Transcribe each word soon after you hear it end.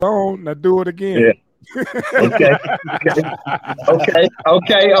on. Now do it again. Yeah. Okay.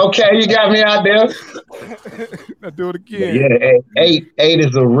 Okay. You got me out there. Now do it again. Yeah. Eight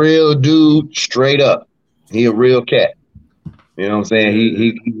is a real dude, straight up. He a real cat. You know what I'm saying?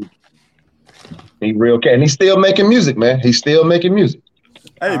 He real cat, and he's still making music, man. He's still making music.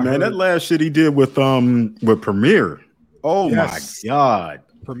 Hey, man, that last shit he did with Premier. Oh yes. My God.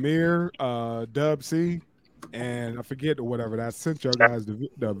 Premier, Dub C, and I forget whatever that. I sent you guys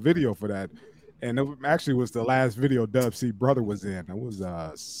the video for that. And it actually was the last video Dub C brother was in. It was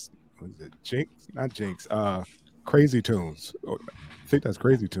it Jinx? Not Jinx. Crazy Tunes. I think that's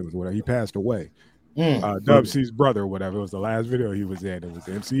Crazy Tunes. Whatever. He passed away. Dub C's brother, or whatever. It was the last video he was in. It was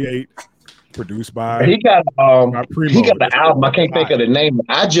MC8, produced by. He got the album. I can't think of the name.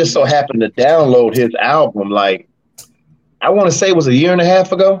 I just so happened to download his album. Like I want to say it was a year and a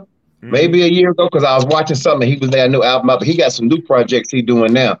half ago, maybe a year ago, because I was watching something. He was there, a new album out, but he got some new projects he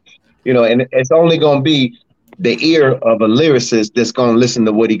doing now. You know, and it's only going to be the ear of a lyricist that's going to listen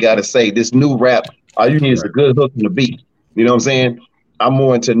to what he got to say. This new rap, all you need is a good hook and a beat. You know what I'm saying? I'm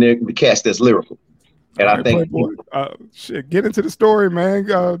more into the cast that's lyrical. And I think shit, get into the story, man.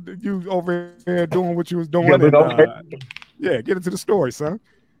 You over here doing what you was doing. Yeah, get into the story, son.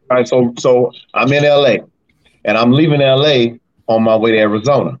 All right, so I'm in LA, and I'm leaving LA on my way to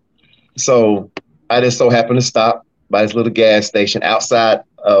Arizona. So I just so happened to stop by this little gas station outside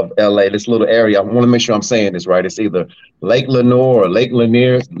of LA, this little area. I want to make sure I'm saying this right. It's either Lake Lanier or Lake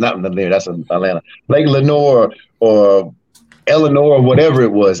Lanier. Not Lanier, that's in Atlanta. Lake Lanier or Eleanor or whatever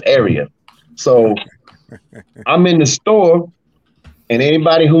it was area. So I'm in the store, and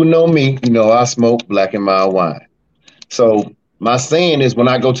anybody who know me, you know I smoke black and mild wine. So my saying is when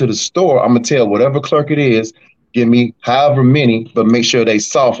I go to the store, I'm going to tell whatever clerk it is, give me however many, but make sure they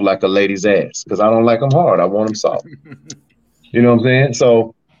soft like a lady's ass, because I don't like them hard. I want them soft. You know what I'm saying?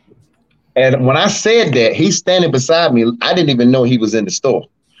 So, and when I said that, he's standing beside me. I didn't even know he was in the store.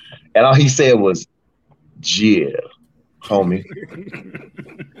 And all he said was, yeah, homie.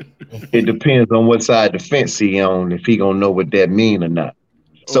 It depends on what side of the fence he on, if he gonna know what that mean or not.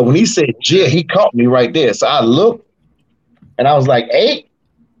 So when he said, yeah, he caught me right there. So I looked, and I was like, hey.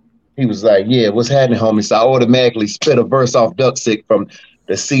 He was like, yeah, what's happening, homie? So I automatically spit a verse off Duck Sick from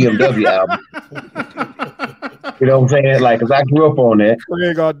the CMW album. You know what I'm saying? Like, because I grew up on that.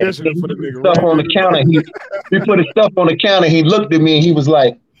 Craig auditioned for the nigga. Stuff on the counter. He put his stuff on the counter. He looked at me and he was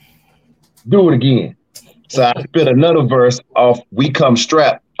like, do it again. So I spit another verse off We Come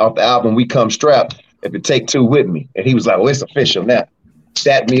Strapped, off the album We Come Strapped, if it take two with me. And he was like, well, it's official now.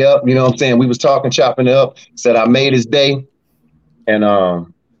 Sat me up, you know what I'm saying? We was talking, chopping it up, said I made his day. And I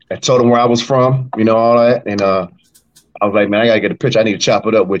told him where I was from, you know, all that. And I was like, man, I got to get a picture. I need to chop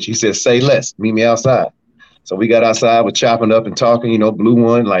it up with you. He said, say less. Meet me outside. So we got outside, we're chopping up and talking, you know, Blue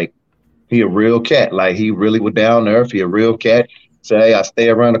One, like, he a real cat. Like, he really was down to earth. He a real cat. So, hey, I stay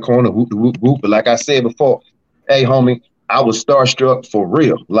around the corner, whoop, whoop, whoop. But like I said before, hey, homie, I was starstruck for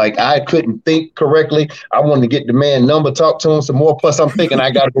real. Like, I couldn't think correctly. I wanted to get the man number, talk to him some more. Plus, I'm thinking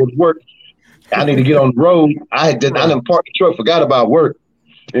I got to go to work. I need to get on the road. I didn't park the truck, forgot about work.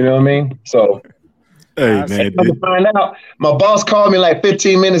 You know what I mean? So, hey, man. To find out, my boss called me like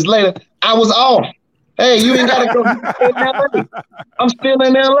 15 minutes later. I was off. Hey, you ain't got to go. I'm still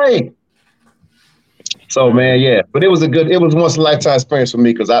in LA. So, man, yeah. But it was once in a lifetime experience for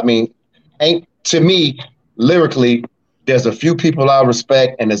me because, I mean, to me, lyrically, there's a few people I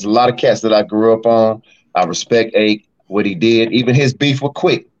respect, and there's a lot of cats that I grew up on. I respect what he did. Even his beef with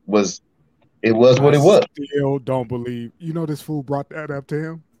Quick was what it was. Still don't believe. You know, this fool brought that up to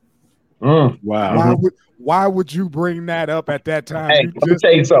him. Wow. Why would you bring that up at that time? Hey, I'm gonna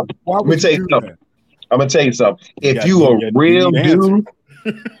tell you something. I'm gonna tell you something. If you a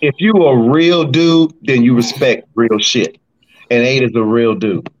real dude, then you respect real shit. And 8 is a real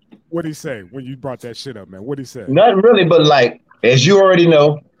dude. What'd he say when you brought that shit up, man? What'd he say? Nothing really, but like, as you already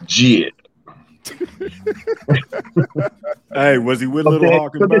know, Jid. Hey, was he with Little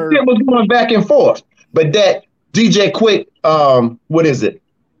Hawk and Bird? The shit was going back and forth. But that DJ Quick, what is it?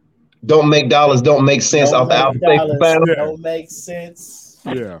 Don't make dollars, don't make sense off the album. Don't make sense.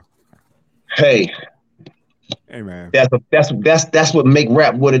 Yeah. Hey man. That's what make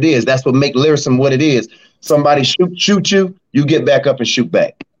rap what it is. That's what make lyricism what it is. Somebody shoot you, you get back up and shoot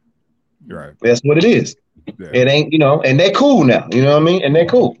back. Right. That's what it is. Yeah. It ain't, you know, and they're cool now. You know what I mean? And they're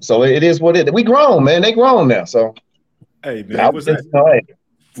cool. So it is what it is. We grown, man. They grown now. So hey man, was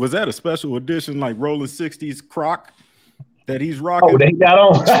that a special edition like Rolling 60s Croc that he's rocking? Oh, they got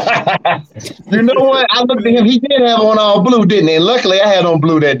on. You know what? I looked at him. He did have on all blue, didn't he? And luckily I had on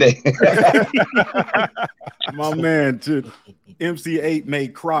blue that day. My man, MC8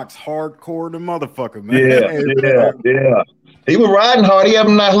 made Crocs hardcore the motherfucker, man. Yeah. He was riding hard. He had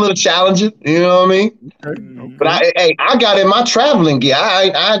a nice little challenger. You know what I mean? Okay. But I got in my traveling gear.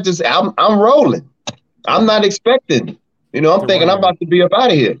 I'm rolling. I'm not expecting. You know, I'm thinking I'm about to be up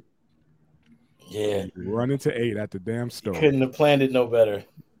out of here. Yeah. Running to 8 at the damn store. Couldn't have planned it no better.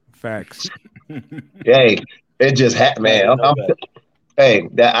 Facts. Hey, it just happened, man.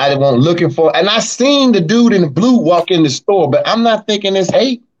 That I wasn't looking for. And I seen the dude in the blue walk in the store, but I'm not thinking it's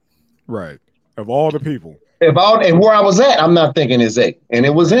 8. Right. Of all the people. And where I was at, I'm not thinking it's 8. And it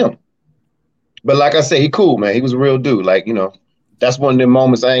was him. But like I said, he cool, man. He was a real dude. Like, you know, that's one of them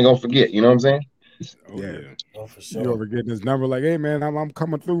moments I ain't gonna forget. You know what I'm saying? Yeah. Oh, for sure. You ever getting his number like, hey man, I'm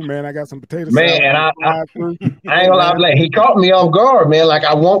coming through, man. I got some potatoes. Man, and I ain't gonna lie, like, he caught me off guard, man. Like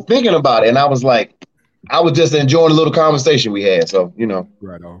I won't thinking about it. And I was like, I was just enjoying the little conversation we had. So, you know.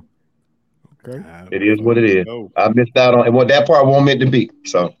 Right on. Okay. It is what it is. I missed out on it. Well, that part wasn't meant to be.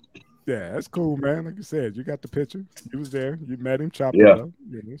 So yeah, that's cool, man. Like you said, you got the picture. You was there. You met him, chopped it up.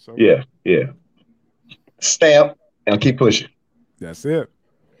 You know, so. Yeah. Stamp and keep pushing. That's it.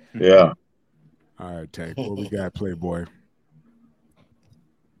 Yeah. All right, Tank. What we got, Playboy?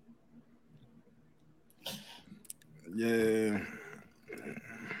 Yeah.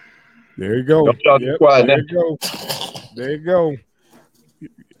 There you go. There you go.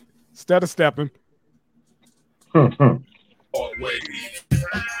 Instead of stepping. There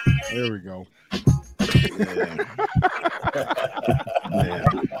we go.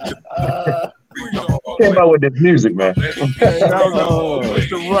 Came out with this music, man.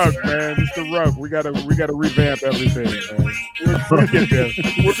 Mr. Ruck, man. Mr. Ruck. We gotta revamp everything, man. We'll get there.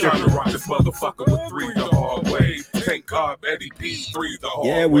 We're trying to rock this motherfucker with 3 the hard way. Thank God Eddie P 3 the hard way.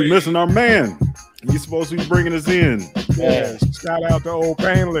 Yeah, we missing our man. He's supposed to be bringing us in. Yeah. Shout out to old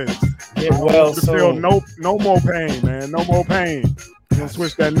Painless. Yeah, well, so feel no more pain, man. No more pain. You're gonna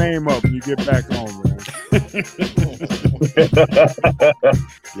switch that name up when you get back home, man.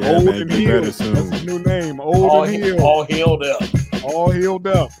 Yeah, Old man, and healed. That's his new name. Old and healed. All healed up. All healed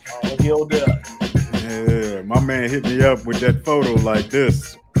up. All healed up. Yeah, my man hit me up with that photo like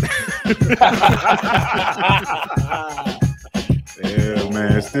this. Yeah,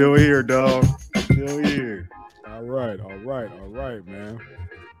 man, still here, dog. Still here. All right, man.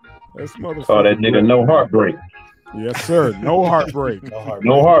 That's motherfucker. Oh, that nigga, no heartbreak. Yes, sir. No heartbreak.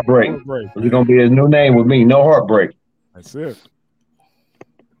 No heartbreak. It's gonna be his new name with me. No heartbreak. That's it.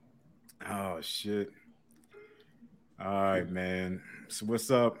 Oh shit. All right, man. So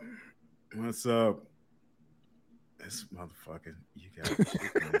what's up? What's up? This motherfucker. You got it.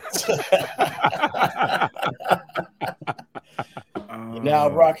 Now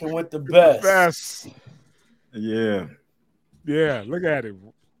rocking with the best. Yeah. Yeah, look at it.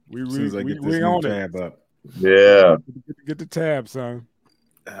 We on tab up. Yeah. Get the tab, son.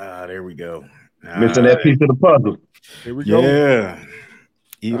 There we go. Missing that piece of the puzzle. Here we go. Yeah.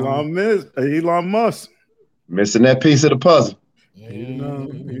 Elon Musk. Missing that piece of the puzzle. He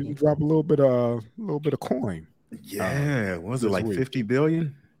drop a little bit of coin. Yeah. Was it like 50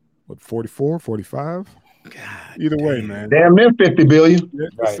 billion? What, 44, 45? God, either way, man. Damn near 50 billion. Yeah,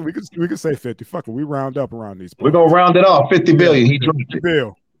 right. We could say 50. Fuck it. We round up around these. We're gonna round it off. 50 billion. He dropped it.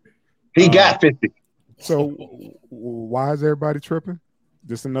 Bill. He got 50. So why is everybody tripping?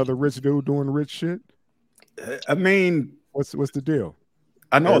 Just another rich dude doing rich shit? I mean, what's the deal?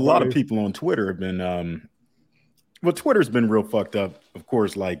 I know a lot of people on Twitter have been Twitter's been real fucked up, of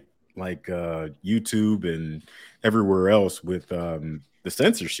course, like YouTube and everywhere else with the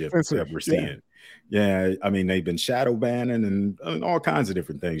censorship that we're seeing. Yeah, I mean, they've been shadow banning and all kinds of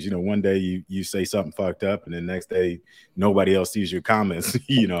different things. You know, one day you say something fucked up, and the next day nobody else sees your comments.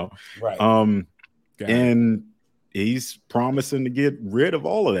 You know, right? And he's promising to get rid of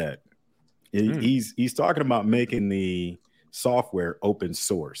all of that. He's talking about making the software open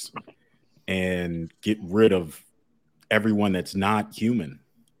source and get rid of everyone that's not human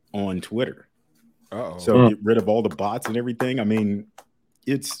on Twitter. So get rid of all the bots and everything. I mean,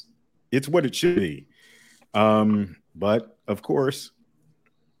 it's what it should be. But of course,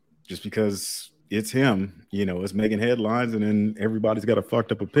 just because it's him, you know, it's making headlines, and then everybody's got a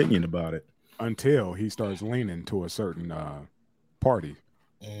fucked up opinion about it. Until he starts leaning to a certain party.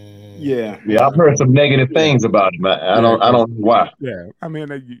 Yeah, I've heard some negative things about him. I don't know why. Yeah, I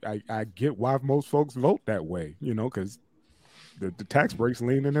mean, I get why most folks vote that way, you know, because the tax breaks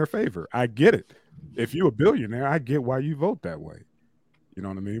lean in their favor. I get it. If you're a billionaire, I get why you vote that way. You know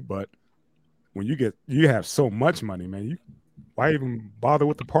what I mean? But when you have so much money, man, why even bother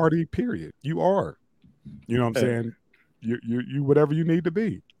with the party? Period. You are, you know what I'm saying? You whatever you need to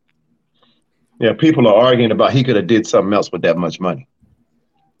be. Yeah, people are arguing about he could have did something else with that much money.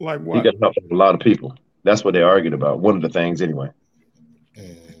 Like He what? could help a lot of people. That's what they're arguing about. One of the things, anyway.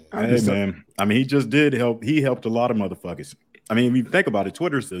 Hey man, I mean, he just did help. He helped a lot of motherfuckers. I mean, if you think about it,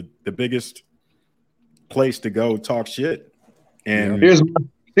 Twitter's the biggest place to go talk shit. And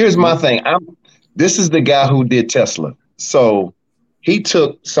here's my thing. This is the guy who did Tesla. So he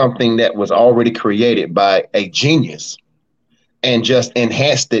took something that was already created by a genius and just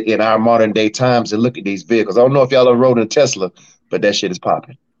enhanced it in our modern day times. And look at these vehicles. I don't know if y'all ever rode in a Tesla, but that shit is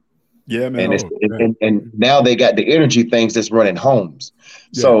popping. Yeah, man. And now they got the energy things that's running homes.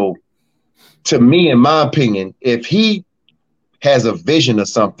 Yeah. So to me, in my opinion, if he has a vision of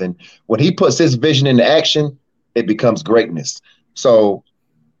something, when he puts his vision into action, it becomes greatness. So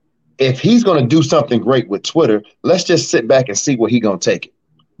if he's going to do something great with Twitter, let's just sit back and see where he's going to take it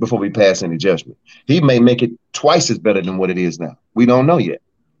before we pass any judgment. He may make it twice as better than what it is now. We don't know yet.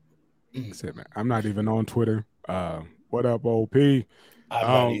 I'm not even on Twitter. What up, OP?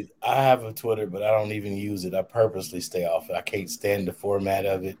 I have a Twitter, but I don't even use it. I purposely stay off it. I can't stand the format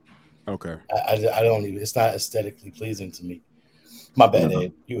of it. Okay. I don't even. It's not aesthetically pleasing to me. My bad,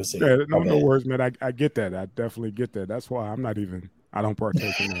 Ed. You were saying. Yeah, no worries, man. I get that. I definitely get that. That's why I don't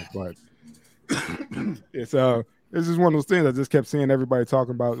partake in that. But it's just one of those things. I just kept seeing everybody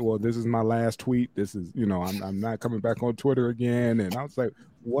talking about. Well, this is my last tweet. This is, I'm not coming back on Twitter again. And I was like,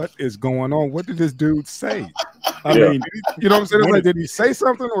 what is going on? What did this dude say? I mean, you know what I'm saying? It's like, did he say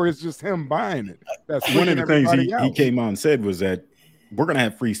something, or it's just him buying it? That's one of the things he came on and said was that we're going to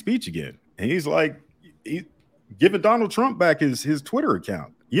have free speech again. And he's like, giving Donald Trump back his Twitter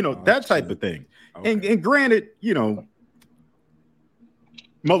account, that type of thing. Okay. And granted,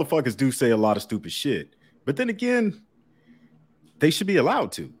 motherfuckers do say a lot of stupid shit, but then again, they should be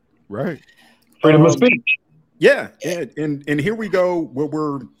allowed to, right? Freedom of speech. Yeah, and here we go. Where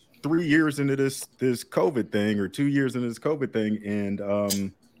we're 3 years into this COVID thing, or 2 years into this COVID thing,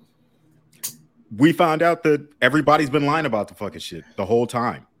 and we found out that everybody's been lying about the fucking shit the whole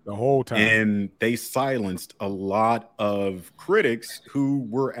time. And they silenced a lot of critics who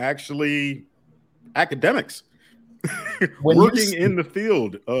were actually academics working in the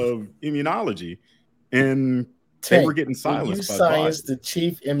field of immunology, and they were getting silenced. You silenced the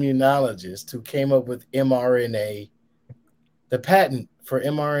chief immunologist who came up with mRNA, the patent for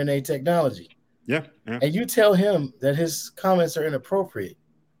mRNA technology. Yeah. And you tell him that his comments are inappropriate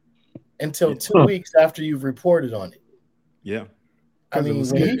until 2 weeks after you've reported on it. Yeah. I mean,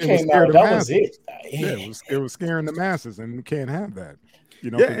 when he came out, that was it. Yeah, it was scaring the masses, and we can't have that.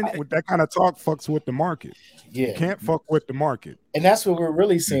 And with that kind of talk, fucks with the market. Yeah, you can't fuck with the market. And that's what we're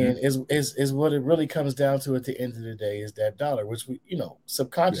really saying is what it really comes down to at the end of the day is that dollar, which we,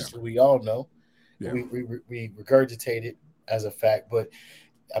 subconsciously we all know. Yeah. We regurgitate it as a fact, but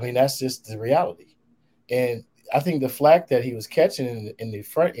I mean that's just the reality. And I think the flack that he was catching in the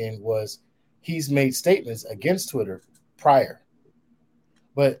front end was he's made statements against Twitter prior.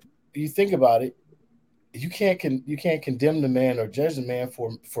 But you think about it, you can't condemn the man or judge the man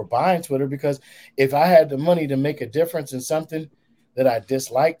for buying Twitter, because if I had the money to make a difference in something that I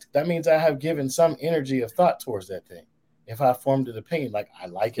disliked, that means I have given some energy of thought towards that thing. If I formed an opinion, like I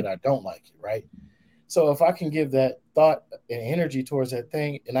like it, I don't like it, right? So if I can give that thought and energy towards that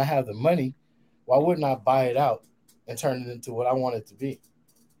thing and I have the money, why wouldn't I buy it out and turn it into what I want it to be?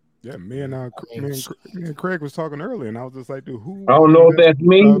 Yeah, me and Craig was talking earlier, and I was just like, dude, who? I don't know if that's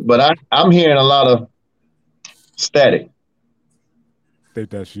me, but I'm hearing a lot of static. I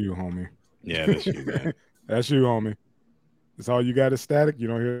think that's you, homie. Yeah, that's you, man. That's you, homie. That's all you got is static? You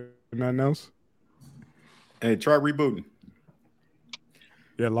don't hear nothing else? Hey, try rebooting.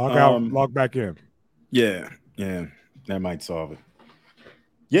 Yeah, log out, log back in. Yeah, that might solve it.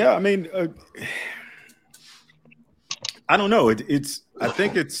 Yeah, I mean, I don't know. I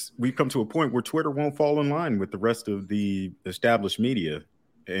think we've come to a point where Twitter won't fall in line with the rest of the established media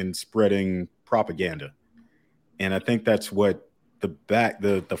and spreading propaganda. And I think that's what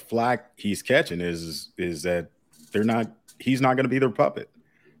the flack he's catching is that he's not going to be their puppet.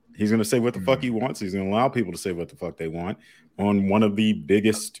 He's going to say what the fuck he wants. He's going to allow people to say what the fuck they want on one of the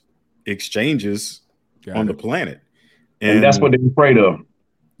biggest exchanges on the planet. And that's what they're afraid of.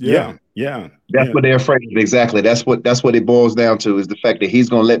 Yeah. That's what they're afraid of. Exactly. That's what it boils down to, is the fact that he's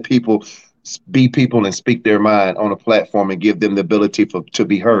going to let people be people and speak their mind on a platform and give them the ability to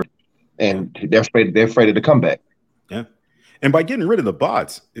be heard. And they're afraid of the comeback. Yeah. And by getting rid of the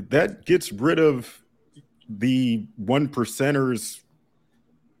bots, that gets rid of the 1%ers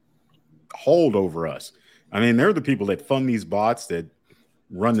hold over us. I mean, they're the people that fund these bots that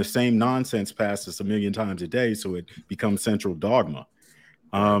run the same nonsense past us a million times a day, so it becomes central dogma.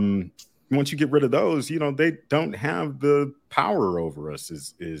 once you get rid of those, you know, they don't have the power over us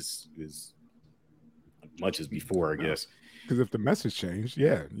as much as before, I guess. Because if the message changed,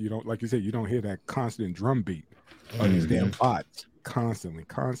 yeah, you don't, like you said, you don't hear that constant drum beat of these damn bots constantly.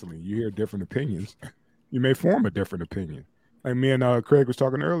 You hear different opinions. You may form a different opinion. Like me and Craig was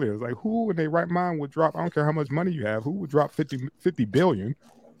talking earlier. It's like, who in their right mind would drop, I don't care how much money you have, who would drop 50 billion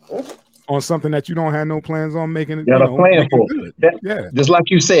on something that you don't have no plans on making it, plan for good? Yeah. Just like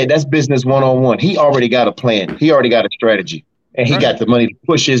you said, that's business 101. He already got a plan. He already got a strategy. And he got the money to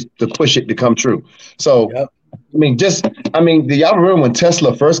push it to come true. So do y'all remember when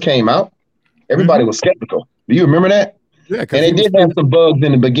Tesla first came out? Everybody was skeptical. Do you remember that? Yeah, and it did have some bugs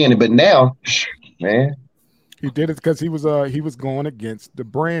in the beginning, but now, man, he did it because he was going against the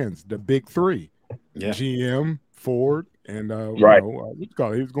brands, the big three, GM, Ford, and what you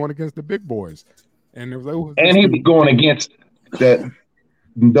call it? He was going against the big boys, and it was and he was going against the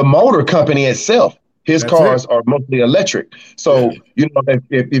motor company itself. His cars are mostly electric. So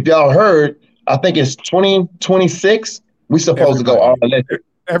if y'all heard, I think it's 2026. We supposed to go all electric.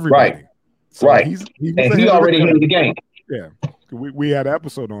 Everybody. Right. So right. He already hit the game. Yeah. We had an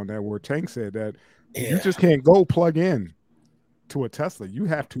episode on that where Tank said that you just can't go plug in to a Tesla. You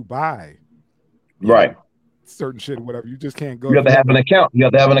have to buy certain shit, whatever. You just can't go. You have to have an account. You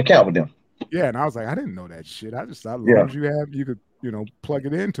have to have an account with them. Yeah, and I was like, I didn't know that shit. I just thought as long as you could, plug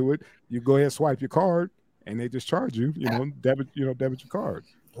it into it, you go ahead, swipe your card, and they just charge you, debit your card.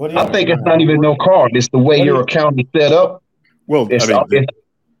 I think it's not even no card. It's the way your account is set up. Well,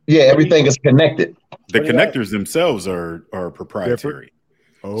 everything is connected. The connectors themselves are proprietary.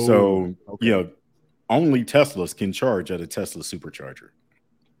 So only Teslas can charge at a Tesla supercharger.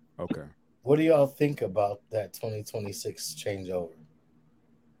 Okay. What do y'all think about that 2026 changeover?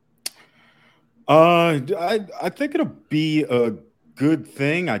 I think it'll be a good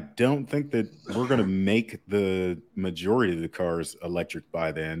thing. I don't think that we're going to make the majority of the cars electric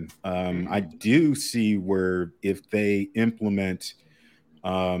by then. I do see where if they implement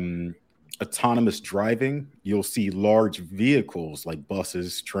autonomous driving, you'll see large vehicles like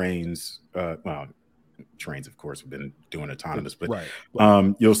buses, trains. Trains, of course, have been doing autonomous, but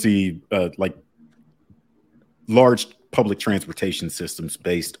you'll see like large public transportation systems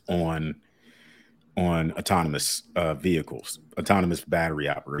based on autonomous vehicles, autonomous battery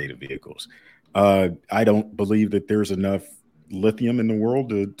operated vehicles. I don't believe that there's enough lithium in the world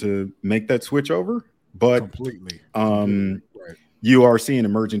to make that switch over, but completely. You are seeing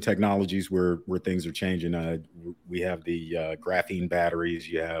emerging technologies where things are changing. We have the graphene batteries,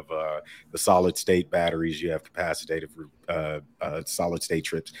 you have the solid state batteries, you have capacitive solid state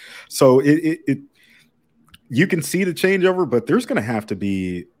trips. So you can see the changeover, but there's going to have to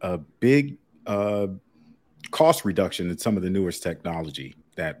be a big cost reduction in some of the newest technology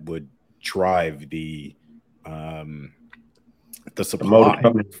that would drive the supply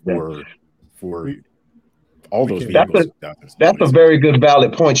for all those vehicles. That's a very good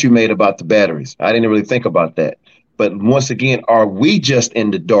valid point you made about the batteries. I didn't really think about that. But once again, are we just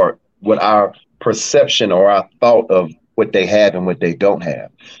in the dark with our perception or our thought of what they have and what they don't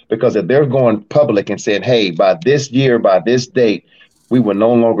have? Because if they're going public and saying, hey, by this year, by this date, we will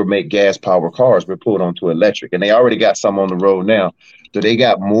no longer make gas powered cars. We're pulled onto electric. And they already got some on the road now. Do they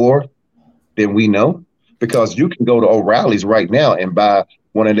got more than we know? Because you can go to O'Reilly's right now and buy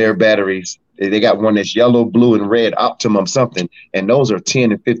one of their batteries. They got one that's yellow, blue, and red, Optimum something. And those are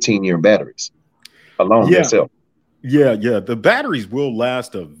 10 and 15-year batteries alone themselves. Yeah. The batteries will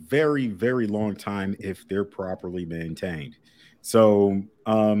last a very, very long time if they're properly maintained. So,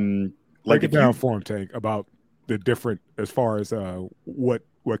 break it down for him, Tank, about the different as far as what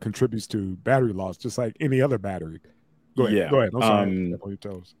contributes to battery loss, just like any other battery. Go ahead. I'm sorry. On your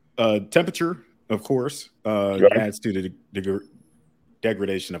toes. Temperature, of course, adds to the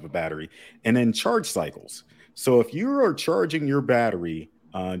degradation of a battery, and then charge cycles. So if you are charging your battery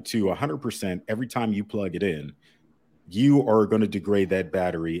to 100% every time you plug it in, you are going to degrade that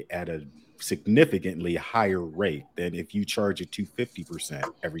battery at a significantly higher rate than if you charge it to 50%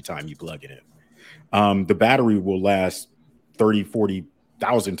 every time you plug it in. The battery will last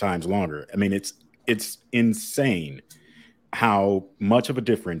 30,000-40,000 times longer. I mean, it's insane how much of a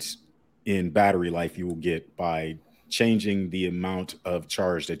difference in battery life you will get by changing the amount of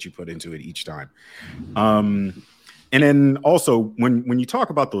charge that you put into it each time. And then also when you talk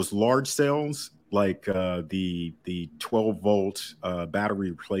about those large cells, like the 12-volt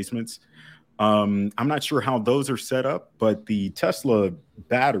battery replacements, I'm not sure how those are set up, but the Tesla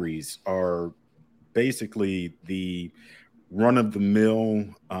batteries are basically the run-of-the-mill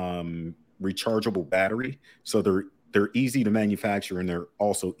rechargeable battery. So they're they're easy to manufacture and they're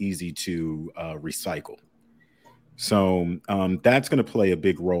also easy to recycle. So that's going to play a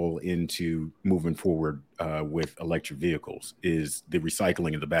big role into moving forward with electric vehicles, is the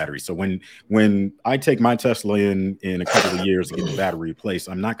recycling of the battery. So when I take my Tesla in a couple of years to get the battery replaced,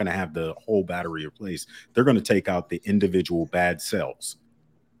 I'm not going to have the whole battery replaced. They're going to take out the individual bad cells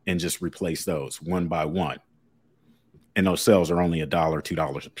and just replace those one by one. And those cells are only $1,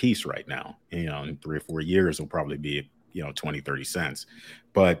 $2 a piece right now. You know, in 3 or 4 years, it'll probably be, 20, 30 cents.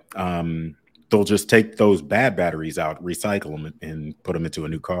 But they'll just take those bad batteries out, recycle them, and put them into a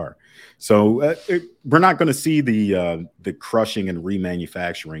new car. So we're not going to see the crushing and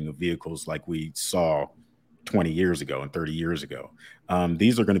remanufacturing of vehicles like we saw 20 years ago and 30 years ago.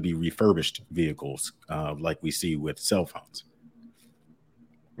 These are going to be refurbished vehicles like we see with cell phones.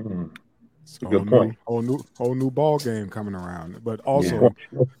 Good point. Whole new ball game coming around. But also,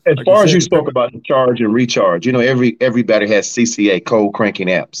 as far as you spoke about the charge and recharge, every battery has CCA, cold cranking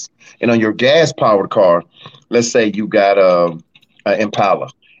amps. And on your gas powered car, let's say you got an Impala,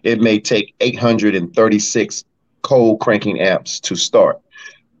 it may take 836 cold cranking amps to start.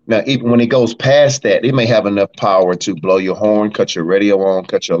 Now, even when it goes past that, it may have enough power to blow your horn, cut your radio on,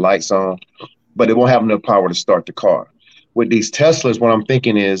 cut your lights on, but it won't have enough power to start the car. With these Teslas, what I'm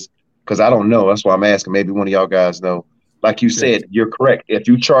thinking is, because I don't know, that's why I'm asking, maybe one of y'all guys know. Like you said, you're correct. If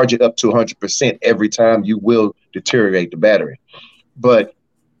you charge it up to 100% every time, you will deteriorate the battery. But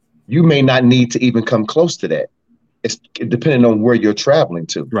you may not need to even come close to that. It's depending on where you're traveling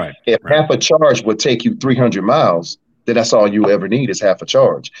to. Right. If half a charge would take you 300 miles, then that's all you ever need is half a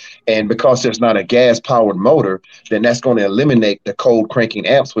charge. And because there's not a gas-powered motor, then that's going to eliminate the cold cranking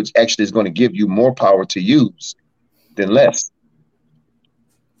amps, which actually is going to give you more power to use than less.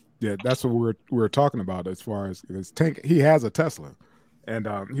 Yeah, that's what we're talking about as far as Tank. He has a Tesla, and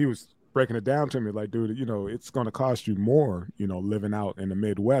he was breaking it down to me like, dude, it's going to cost you more, living out in the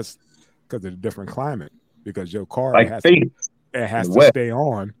Midwest because of the different climate, because your car has to stay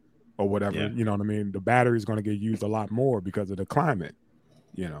on or whatever. Yeah. You know what I mean? The battery is going to get used a lot more because of the climate,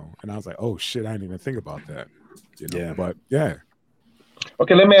 And I was like, oh shit, I didn't even think about that. Yeah, but yeah.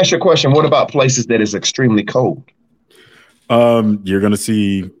 Okay, let me ask you a question. What about places that is extremely cold? You're going to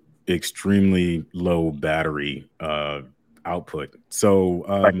see extremely low battery output. So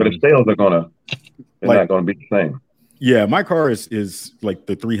but the sales are not gonna be the same. Yeah, my car is like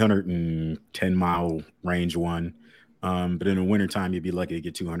the 310 mile range one. But in the wintertime, you'd be lucky to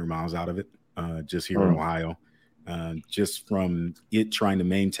get 200 miles out of it, just here in Ohio, just from it trying to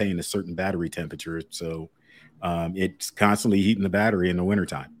maintain a certain battery temperature. So it's constantly heating the battery in the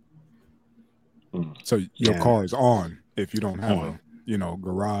wintertime. So your car is on if you don't have a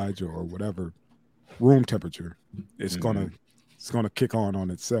garage or whatever room temperature. It's gonna kick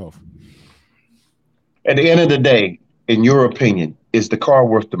on itself. At the end of the day, in your opinion, is the car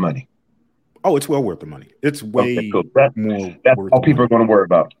worth the money? Oh, it's well worth the money. It's way cool. more. That's all people are going to worry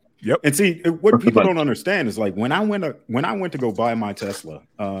about. Yep. And see, what people don't understand is like when I went to go buy my Tesla,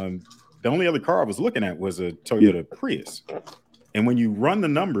 the only other car I was looking at was a Toyota Prius. And when you run the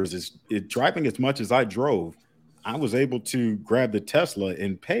numbers, driving as much as I drove, I was able to grab the Tesla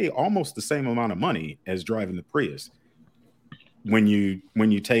and pay almost the same amount of money as driving the Prius. When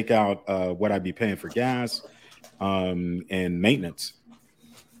you take out what I'd be paying for gas and maintenance.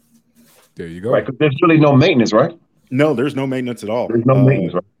 There you go. Right, because there's really no maintenance, right? No, there's no maintenance at all. There's no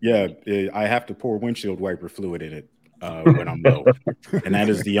maintenance, right? Yeah, I have to pour windshield wiper fluid in it when I'm low, and that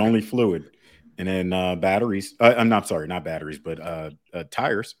is the only fluid. And then batteries. I'm not batteries, but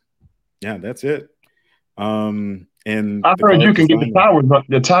tires. Yeah, that's it. And I heard you can get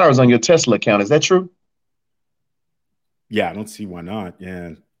the tires on your Tesla account. Is that true? Yeah, I don't see why not.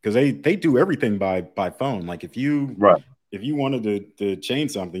 Yeah, because they do everything by phone. Like if you wanted to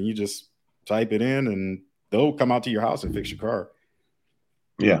change something, you just type it in and they'll come out to your house and fix your car.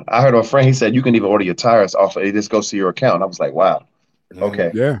 Yeah, I heard a friend, he said you can even order your tires off. It just goes to your account. I was like, wow. Okay.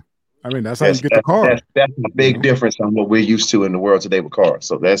 Yeah. I mean, that's how you get the car. That's a big difference on what we're used to in the world today with cars.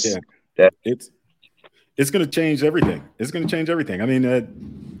 So it's going to change everything. It's going to change everything. I mean,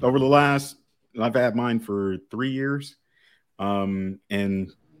 over the last, I've had mine for 3 years, and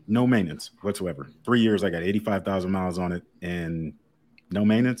no maintenance whatsoever. 3 years, I got 85,000 miles on it, and no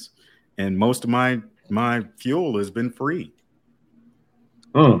maintenance. And most of my fuel has been free.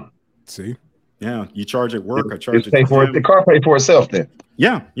 See? Yeah, you charge at work. I charge it. The car paid for itself then.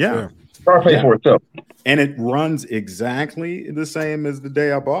 Yeah. Car paid for itself. And it runs exactly the same as the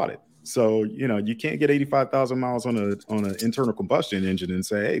day I bought it. So, you can't get 85,000 miles on an internal combustion engine and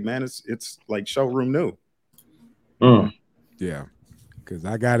say, hey, man, it's like showroom new. Yeah. Because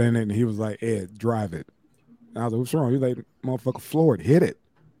I got in it and he was like, Ed, drive it. And I was like, what's wrong? He's like, motherfucker, floor it, hit it.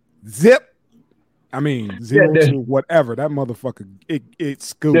 Zip. I mean, 0 to whatever. That motherfucker, it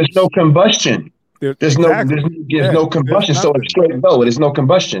scoots. There's no combustion. There's exactly. no combustion. So it's straight go. There's no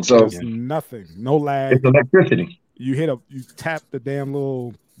combustion. So there's nothing. No lag. It's electricity. You tap the damn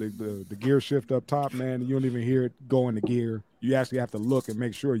little the gear shift up top, man. You don't even hear it go into gear. You actually have to look and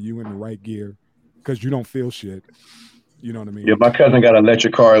make sure you in the right gear because you don't feel shit. You know what I mean? Yeah, my cousin got an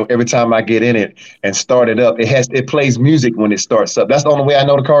electric car. Every time I get in it and start it up, it plays music when it starts up. That's the only way I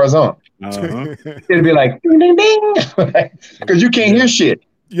know the car is on. It'll be like ding ding ding because you can't hear shit.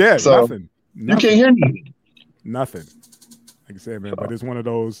 Yeah, so nothing. You can't hear nothing. Nothing. Like I said, man, but it's one of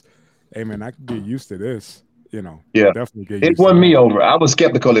those. Hey, man, I can get used to this. You know, yeah, definitely get used it won me over. I was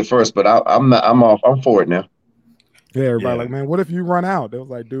skeptical at first, but I'm not. I'm for it now. Yeah, everybody like, man, what if you run out? They was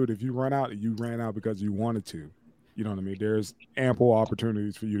like, dude, if you run out, you ran out because you wanted to. You know what I mean? There's ample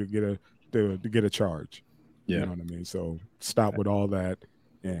opportunities for you to get a charge. Yeah. You know what I mean? So stop with all that,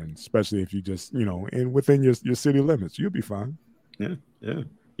 and especially if you just, and within your city limits, you'll be fine. Yeah, yeah.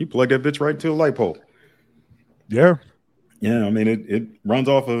 You plug that bitch right into a light pole. Yeah. Yeah, I mean it runs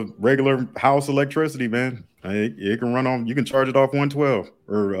off of regular house electricity, man. It can run on. You can charge it off 112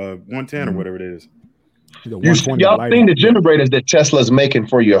 or 110 or whatever it is. Y'all seen the generators that Tesla's making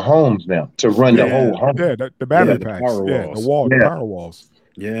for your homes now to run the whole home? Yeah, the battery packs. The power walls.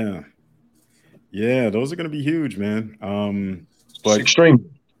 Yeah. Yeah, those are going to be huge, man. But it's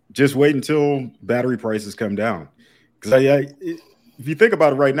extreme. Just wait until battery prices come down. Because if you think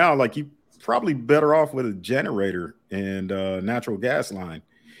about it right now, like you probably better off with a generator and natural gas line.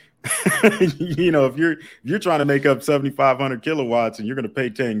 If you're trying to make up 7,500 kilowatts and you're going to pay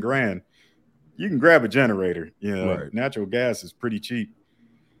 10 grand, you can grab a generator. Right. Natural gas is pretty cheap.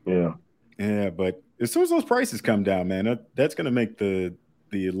 Yeah. Yeah, but as soon as those prices come down, man, that's going to make the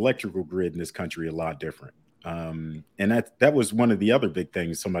electrical grid in this country a lot different. And that was one of the other big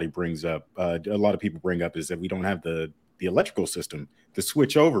things somebody brings up. A lot of people bring up is that we don't have the electrical system to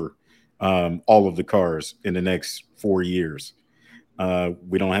switch over all of the cars in the next 4 years.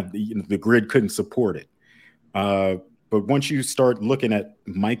 We don't have the grid couldn't support it. But once you start looking at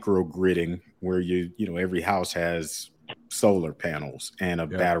micro gridding, where every house has solar panels and a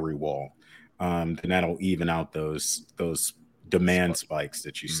battery wall, then that'll even out those demand spikes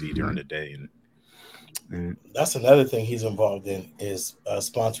that you see during the day. And that's another thing he's involved in is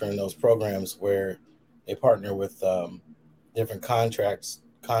sponsoring those programs where they partner with different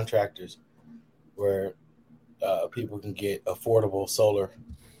contractors where people can get affordable solar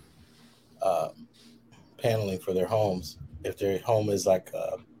paneling for their homes if their home is like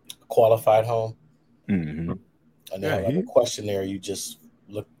a qualified home. Mm-hmm. And they have like a questionnaire you just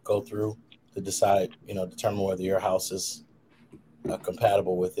go through to decide, determine whether your house is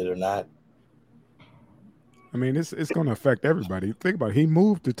compatible with it or not. I mean, it's going to affect everybody. Think about it. He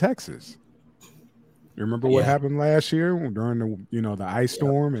moved to Texas. You remember what happened last year during the ice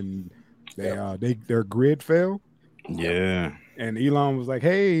storm and their grid fell? Yeah. And Elon was like,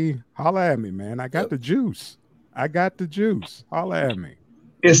 "Hey, holla at me, man. I got the juice. Holla at me."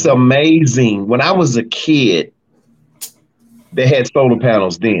 It's amazing. When I was a kid, they had solar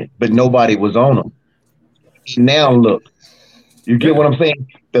panels then, but nobody was on them. Now look, you get what I'm saying?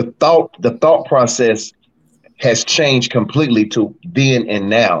 The thought process has changed completely to then and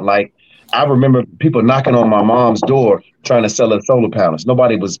now. Like I remember people knocking on my mom's door trying to sell her solar panels.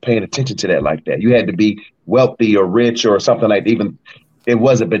 Nobody was paying attention to that like that. You had to be wealthy or rich or something like that. Even it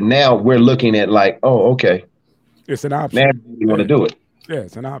wasn't. But now we're looking at like, oh, okay. It's an option. Now you want to do it. Yeah,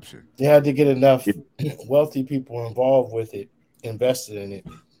 it's an option. You had to get enough wealthy people involved with it, invested in it,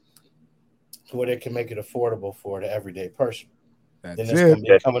 to where they can make it affordable for the everyday person. Then it's going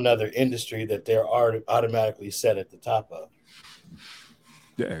to become another industry that they're automatically set at the top of.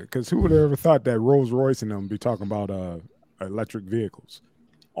 Yeah, because who would have ever thought that Rolls Royce and them be talking about electric vehicles?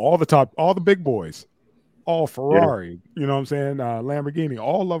 All the big boys, all Ferrari, you know what I'm saying? Lamborghini,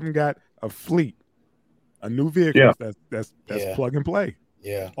 all of them got a fleet, a new vehicle that's plug and play.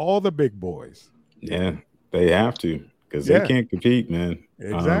 Yeah, all the big boys. Yeah, they have to because they can't compete, man.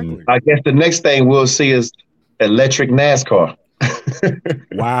 Exactly. I guess the next thing we'll see is electric NASCAR.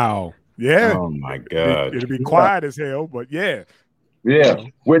 Wow. Yeah. Oh my God. It'll be quiet as hell, but yeah. Yeah,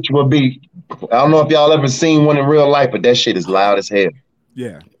 which will be, I don't know if y'all ever seen one in real life, but that shit is loud as hell.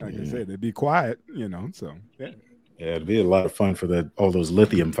 Yeah, like I said, it'd be quiet, so yeah. Yeah, it'd be a lot of fun for all those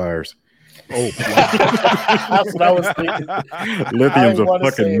lithium fires. Oh, that's what I was thinking. Lithium's a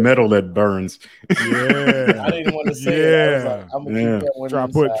fucking metal that burns. Yeah. I didn't want to say it. I was like, I'm gonna keep that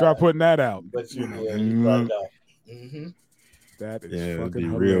one try putting that out. But you brought it up. That is fucking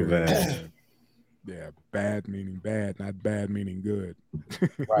fucking real hilarious. bad. Yeah, bad meaning bad, not bad meaning good.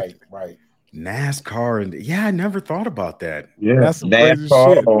 Right. NASCAR and I never thought about that. Yeah, That's some crazy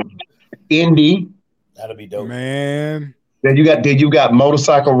NASCAR shit, or Indy. That'll be dope. man. Then you got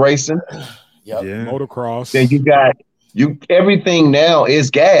motorcycle racing. Yep. Yeah. Motocross. Then you everything now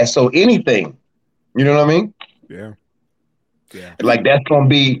is gas. So anything, you know what I mean? Yeah. Like that's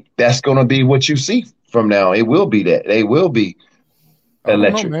gonna be what you see from now. It will be that. They will be I don't know,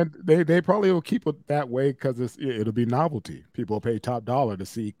 electric. man. They probably will keep it that way because it'll be novelty. People will pay top dollar to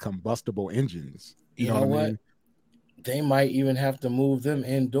see combustible engines. You know what I mean? They might even have to move them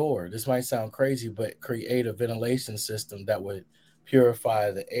indoor. This might sound crazy, but create a ventilation system that would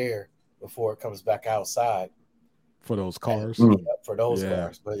purify the air before it comes back outside. For those cars. For those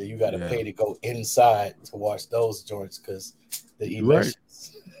cars. But you got to pay to go inside to watch those joints because the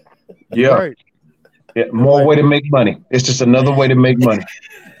emissions. Yeah. Right. Yeah, more way to make money. It's just another way to make money.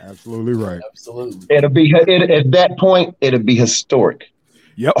 Absolutely right. Absolutely. At that point, it'll be historic.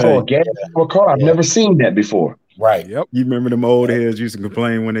 Yep. Oh, a gas car. I've never seen that before. Right. Yep. You remember them old heads used to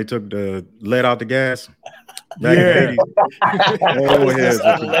complain when they took the lead out the gas? Back in the 80s. Old heads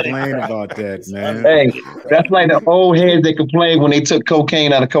would complain about that, man. Hey, that's like the old heads that complained when they took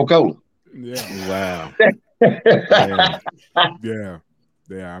cocaine out of Coca-Cola. Yeah. Wow. Yeah.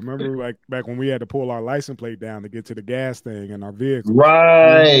 I remember like back when we had to pull our license plate down to get to the gas thing in our vehicle.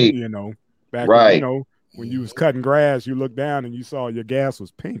 Right. You know, back right. when you was cutting grass, you looked down and you saw your as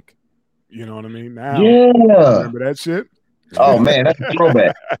was pink. You know what I mean? Now, remember that shit? Oh man, that's a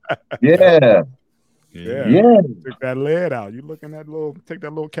throwback. Yeah. Took that lead out. You looking at take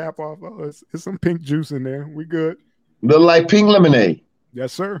that little cap off. Oh, it's some pink juice in there. We good. Look like pink lemonade.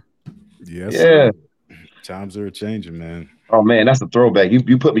 Yes, sir. Yes, sir. Times are changing, man. Oh man, that's a throwback.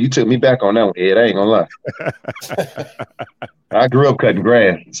 You took me back on that one, Ed. I ain't gonna lie. I grew up cutting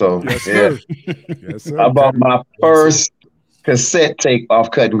grass, so yes, sir. Yes, sir. I bought my first cassette tape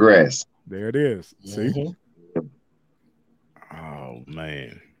off cutting grass. There it is. See? Oh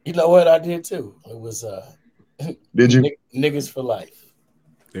man. You know what I did too? It was Did you? Niggas for life.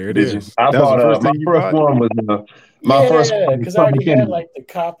 There it is. I bought my first one was my first one because I already had like the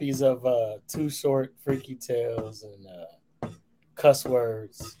copies of Too Short, Freaky Tales, and Cuss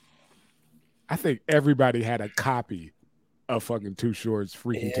Words. I think everybody had a copy of fucking Too Short's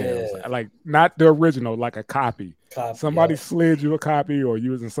Freaky Tales. Like not the original, like a copy. Somebody slid you a copy or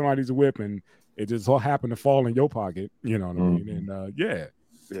you was in somebody's whip and it just all happened to fall in your pocket. You know what I mean? And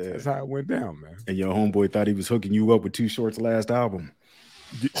that's how it went down, man. And your homeboy thought he was hooking you up with Too Short's last album.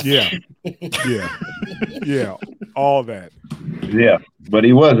 Yeah. All that. Yeah, but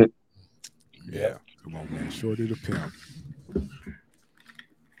he wasn't. Yeah. Come on, man. Shorty the pimp.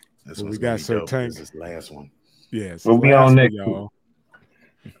 That's we got Sir Tank. This last one. Yeah. We'll be on next, y'all.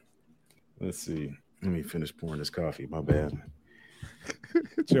 Let's see. Let me finish pouring this coffee. My bad.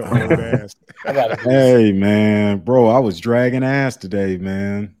 Your old ass. Hey, man. Bro, I was dragging ass today,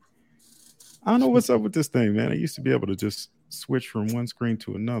 man. I don't know what's up with this thing, man. I used to be able to just switch from one screen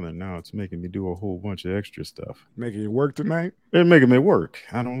to another. Now it's making me do a whole bunch of extra stuff. Making it work tonight? It's making me work.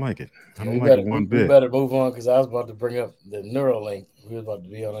 I don't like it. I don't like it one bit. We better move on because I was about to bring up the Neuralink. We were about to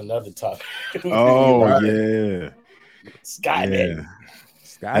be on another topic. Oh, yeah. Skynet.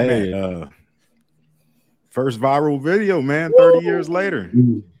 Hey, first viral video, man, 30 years later.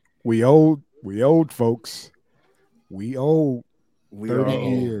 We old, folks. We old. 30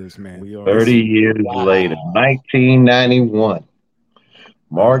 years, man. 30 years later, 1991,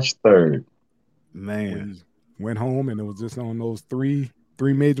 March 3rd. Man, went home and it was just on those three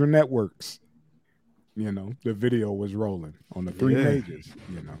major networks. You know, the video was rolling on the three majors.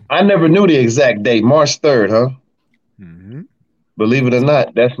 You know, I never knew the exact date. March 3rd, huh? Mm-hmm. Believe it or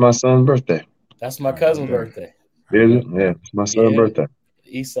not, that's my son's birthday. That's my cousin's birthday. Is it? Yeah, it's my son's birthday.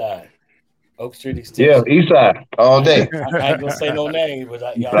 East Side. Oak Street Extension. Yeah, East Side all day. I ain't gonna say no name, but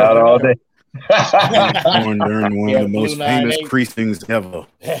East Side all day. Born during one of the most famous precincts ever.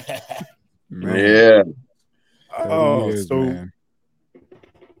 Yeah. Oh, so man.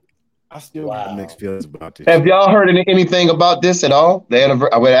 I still got mixed feelings about this. Have y'all heard anything about this at all? The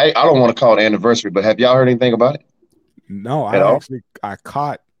anniversary. I don't want to call it anniversary, but have y'all heard anything about it? No, I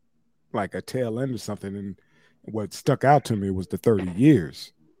caught like a tail end or something, and what stuck out to me was the 30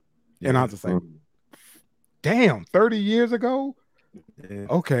 years. And I was just like, damn, 30 years ago? Yeah.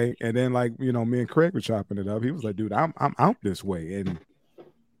 Okay. And then, like, you know, me and Craig were chopping it up. He was like, dude, I'm out this way. And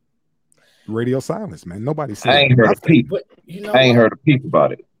radio silence, man. Nobody said I ain't heard a peep. I ain't heard a peep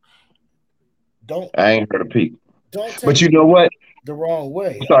about it. I ain't heard a peep. But you know what? The wrong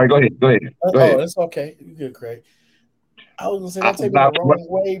way. Sorry, go ahead. Oh, that's okay. You good, Craig. I was gonna say, don't take me the wrong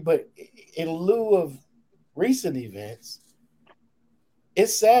way, but in lieu of recent events,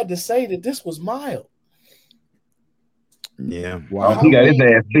 it's sad to say that this was mild. Yeah. Wow. He got his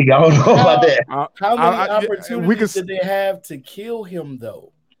ass beat. I don't know about that. How many opportunities did they have to kill him,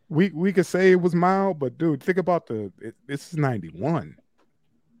 though? We could say it was mild, but dude, think about this is 91.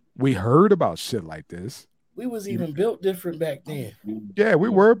 We heard about shit like this. We was even built different back then. Yeah, we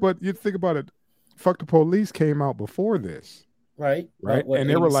were, but you think about it. Fuck the Police came out before this. Right. Right. What, and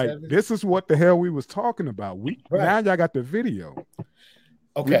they were like, this is what the hell we was talking about. Now y'all got the video.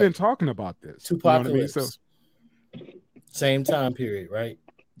 Okay. We've been talking about this. Tupac, you know what I mean? So, same time period, right?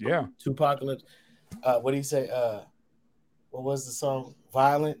 Yeah. Tupacalypse. What do you say? What was the song?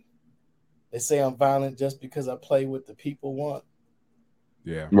 Violent. They say I'm violent just because I play what the people want.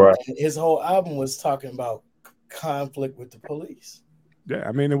 Yeah. Right. And his whole album was talking about conflict with the police. Yeah.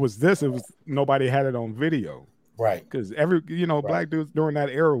 I mean, it was nobody had it on video. Right. Because black dudes during that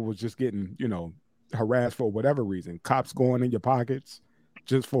era was just getting, harassed for whatever reason. Cops going in your pockets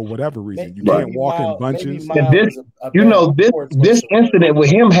just for whatever reason. You can't walk in bunches. And this incident with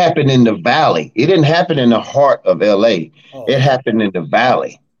him happened in the valley. It didn't happen in the heart of LA. It happened in the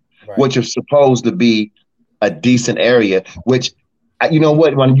valley, which is supposed to be a decent area, which, you know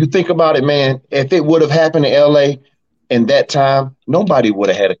what, when you think about it, man, if it would have happened in LA in that time, nobody would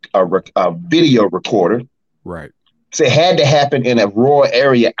have had a video recorder. Right. So it had to happen in a rural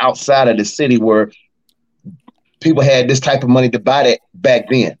area outside of the city where people had this type of money to buy that back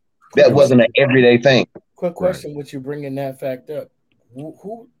then. That wasn't an everyday thing. Quick question, with you bringing that fact up.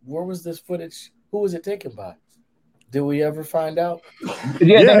 Where was this footage? Who was it taken by? Did we ever find out?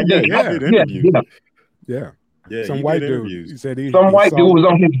 Yeah. Some white dude. He said some white dude was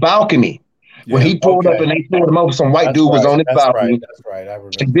on his balcony. When he pulled up and they pulled him over, some white dude was on his balcony. That's right. I remember.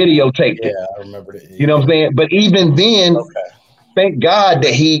 And videotaped it. Yeah, I remember it. You know what I'm saying? But even then, thank God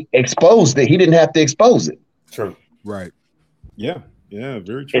that he exposed it. He didn't have to expose it. True. Right. Yeah. Yeah,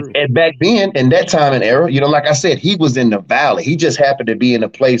 very true. And back then, in that time and era, like I said, he was in the valley. He just happened to be in a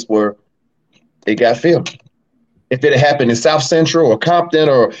place where it got filmed. If it had happened in South Central or Compton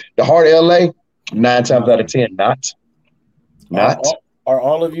or the heart of LA, 9 times out of 10, not. Are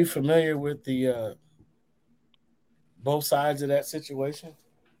all of you familiar with the both sides of that situation?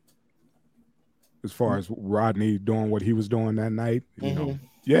 As far as Rodney doing what he was doing that night, you know,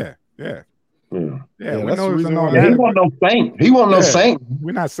 yeah. We know he wasn't no saint. He wasn't no saint.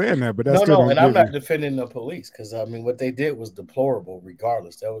 We're not saying that, but that's no. And I'm not defending the police, because I mean what they did was deplorable.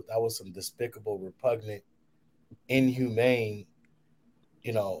 Regardless, that was some despicable, repugnant, inhumane,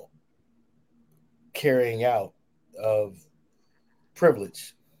 carrying out of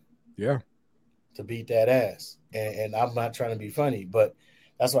privilege. Yeah. To beat that ass. And I'm not trying to be funny, but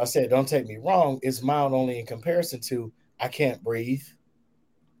that's why I said, don't take me wrong. It's mild only in comparison to I can't breathe.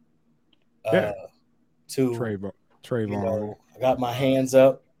 To Trayvon. I got my hands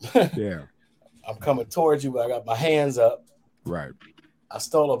up. Yeah. I'm coming towards you, but I got my hands up. Right. I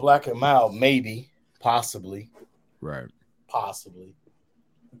stole a black and mild, maybe, possibly. Right. Possibly.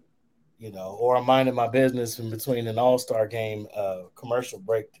 Or I'm minding my business in between an all-star game commercial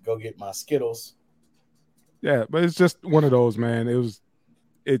break to go get my Skittles. Yeah, but it's just one of those, man.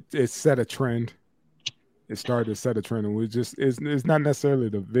 It set a trend. It started to set a trend, and it's not necessarily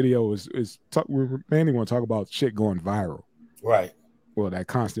the video. We mainly want to talk about shit going viral. Right. Well, that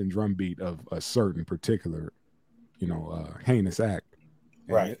constant drumbeat of a certain particular, heinous act.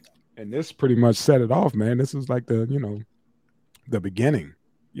 Right. And this pretty much set it off, man. This was like the beginning.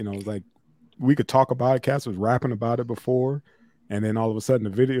 Like we could talk about it. Cass was rapping about it before, and then all of a sudden the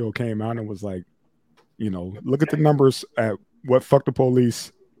video came out and was like, look at the numbers at what Fuck the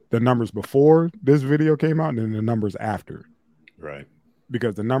Police, the numbers before this video came out, and then the numbers after. Right.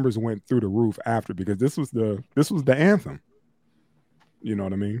 Because the numbers went through the roof after, because this was the anthem. You know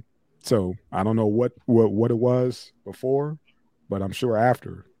what I mean? So I don't know what it was before, but I'm sure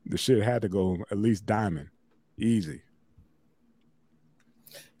after the shit had to go at least diamond, easy.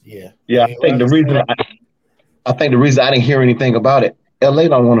 Yeah. I think the reason I didn't hear anything about it, LA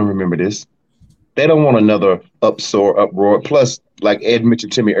don't want to remember this. They don't want another uproar. Plus, like Ed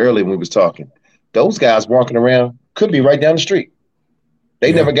mentioned to me earlier when we was talking, those guys walking around could be right down the street.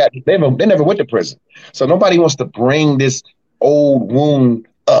 They never went to prison. So nobody wants to bring this old wound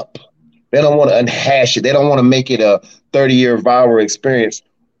up. They don't want to unhash it. They don't want to make it a 30-year viral experience,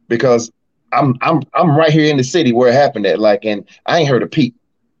 because I'm right here in the city where it happened at, and I ain't heard a peep.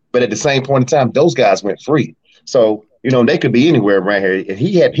 But at the same point in time, those guys went free. So, they could be anywhere around here. And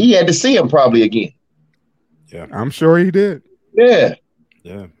he had to see him probably again. Yeah. I'm sure he did. Yeah.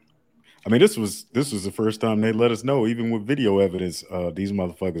 Yeah. I mean, this was the first time they let us know, even with video evidence, these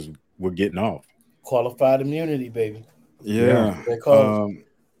motherfuckers were getting off. Qualified immunity, baby. Yeah. They call it.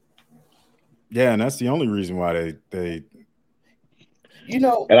 Yeah, and that's the only reason why they And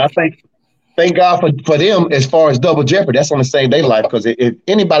I thank God for them as far as double jeopardy. That's on the same day life, because if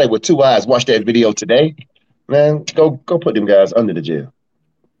anybody with two eyes watch that video today, man, go put them guys under the jail.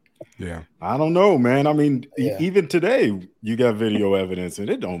 Yeah, I don't know, man. I mean, even today you got video evidence, and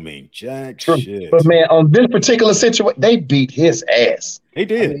it don't mean jack shit. But man, on this particular situation, they beat his ass. They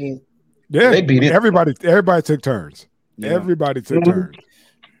did. I mean, they beat it. Everybody took turns. Yeah. Everybody took turns.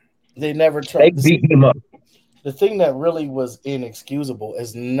 They never tried. They beat him up. The thing that really was inexcusable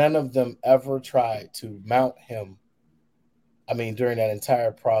is none of them ever tried to mount him. I mean, during that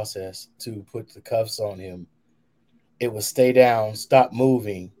entire process, to put the cuffs on him, it was stay down, stop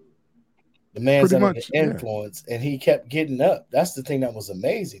moving. The man's under the influence, and he kept getting up. That's the thing that was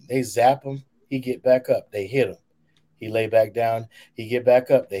amazing. They zap him, he get back up. They hit him. He lay back down. He get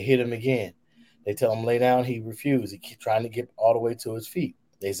back up. They hit him again. They tell him lay down. He refused. He keep trying to get all the way to his feet.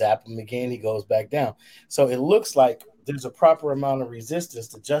 They zap him again. He goes back down. So it looks like there's a proper amount of resistance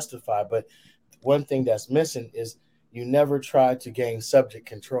to justify. But one thing that's missing is you never tried to gain subject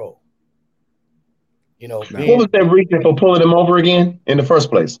control. What was their reason for pulling him over again in the first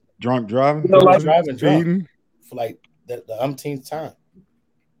place? Drunk driving? Driving drunk for like the umpteenth time.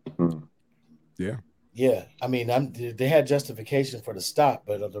 Yeah. Yeah. I mean, they had justification for the stop,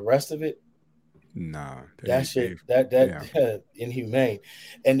 but the rest of it, nah. That inhumane.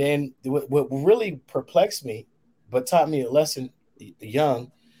 And then what really perplexed me, but taught me a lesson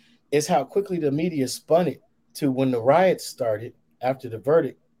young, is how quickly the media spun it to when the riots started after the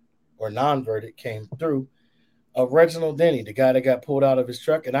verdict or non-verdict came through. Reginald Denny, the guy that got pulled out of his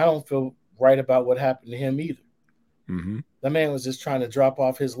truck, and I don't feel right about what happened to him either. Mm-hmm. That man was just trying to drop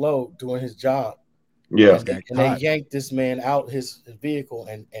off his load, doing his job. Yeah, and they yanked this man out his vehicle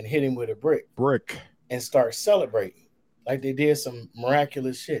and hit him with a brick and start celebrating like they did some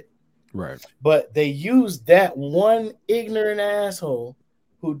miraculous shit. Right. But they used that one ignorant asshole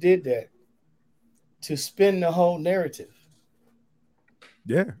who did that to spin the whole narrative.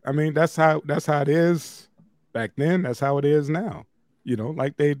 Yeah, I mean that's how it is back then. That's how it is now.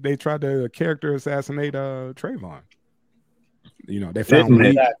 Like they tried to character assassinate Trayvon. They found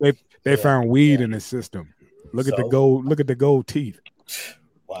weed. They found weed in his system. Look at the gold teeth.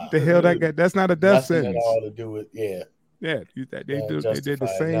 Wow. The hell that's not a death Nothing sentence. At all to do with Yeah, they did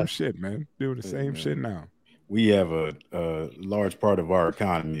the same shit, man. Doing the same shit now. We have a large part of our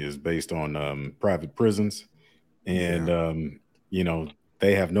economy is based on private prisons, and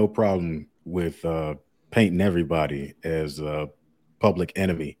they have no problem with painting everybody as a public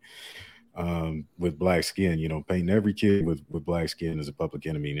enemy with black skin. Painting every kid with black skin as a public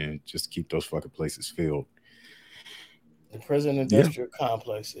enemy, and just keep those fucking places filled. The prison industrial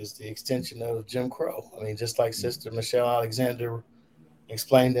complex is the extension of Jim Crow. I mean, just like Sister Michelle Alexander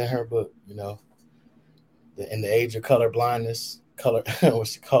explained in her book, in the age of color blindness, what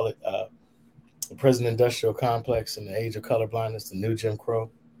she call it, the prison industrial complex in the age of color blindness, the new Jim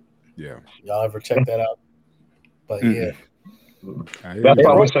Crow. Yeah. Y'all ever check that out? But yeah. That's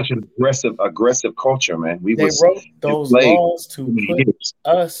why we're such an aggressive culture, man. They wrote those laws to put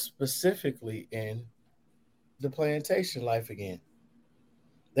us specifically in the plantation life again.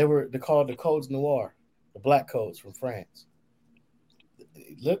 They're called the codes noir, the black codes from France.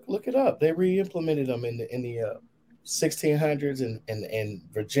 Look it up. They re-implemented them in the 1600s in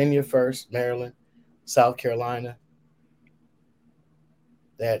Virginia first, Maryland, South Carolina.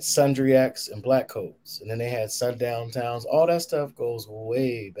 They had sundry acts and black codes, and then they had sundown towns. All that stuff goes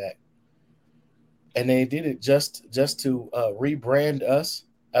way back, and they did it just to rebrand us,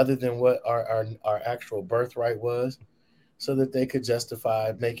 other than what our actual birthright was, so that they could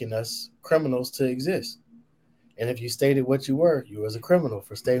justify making us criminals to exist. And if you stated what you were, you was a criminal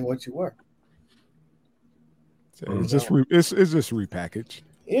for stating what you were. So it's just repackaged.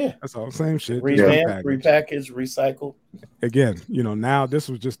 Yeah, that's all. Same shit. Repackaged, recycled. Again, now this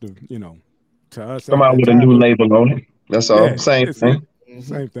was just to us. Come out with a new label on it. That's all. Yeah, same thing.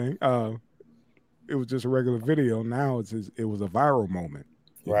 Same thing. It was just a regular video. Now it was a viral moment.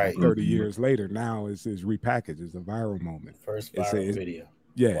 Right. 30 years later, now it's repackaged. It's a viral moment. First viral video.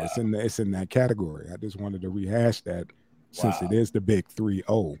 Yeah, wow. It's in that category. I just wanted to rehash that since it is the big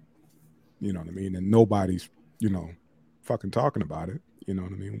 3-0. You know what I mean? And nobody's fucking talking about it. You know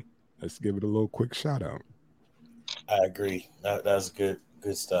what I mean? Let's give it a little quick shout out. I agree. That's good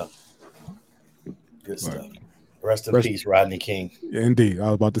stuff. Good stuff. Rest in peace, Rodney King. Yeah, indeed. I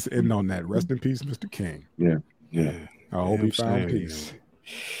was about to end on that. Rest in peace, Mr. King. Yeah. I hope he found peace.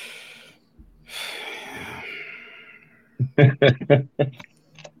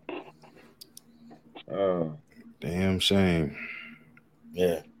 Damn shame.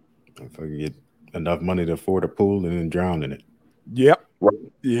 Yeah. If I could get enough money to afford a pool and then drown in it. Yep.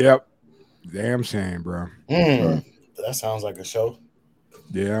 Yep. Damn shame, bro. That sounds like a show.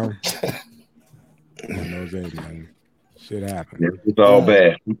 Yeah. One of those, man. Shit happened. It's all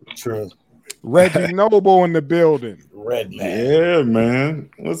bad. True. Reggie Noble in the building. REDMAN. Yeah, man.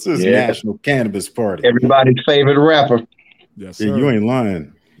 What's this national cannabis party? Everybody's favorite rapper. Yes, sir. Yeah, you ain't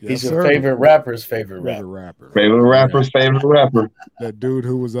lying. Yes, He's sir. your favorite rapper's favorite rapper. Favorite rapper's favorite rapper. That dude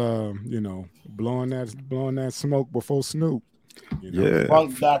who was blowing that smoke before Snoop. Yeah.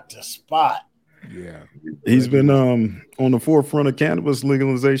 Funk Dr. Spot. Yeah. He's been on the forefront of cannabis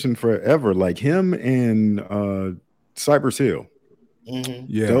legalization forever, like him and Cypress Hill. Mm-hmm.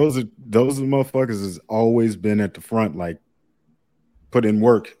 Yeah. Those are the motherfuckers has always been at the front, like put in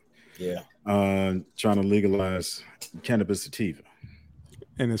work. Yeah. Trying to legalize cannabis sativa.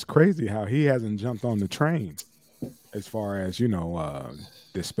 And it's crazy how he hasn't jumped on the train as far as,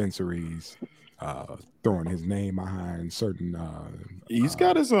 dispensaries throwing his name behind certain he's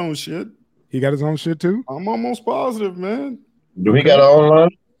got his own shit. He got his own shit too? I'm almost positive, man. Do we got it online?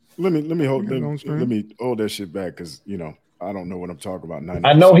 Let me hold that shit back because I don't know what I'm talking about.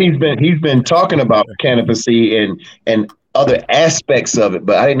 I know he's been talking about cannabis and other aspects of it,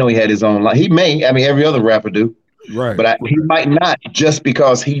 but I didn't know he had his own line. He may, every other rapper do. Right. But he might not, just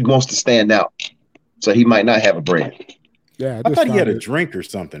because he wants to stand out. So he might not have a brand. Yeah, I thought he had a drink or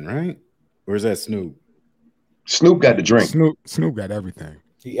something, right? Or is that Snoop? Snoop got the drink. Snoop got everything.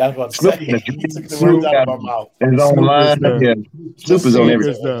 I was about to say, he took the words out of my mouth. His own line. Snoop is on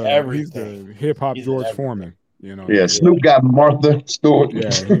everything. He's the hip hop George Foreman. Yeah, Snoop got Martha Stewart.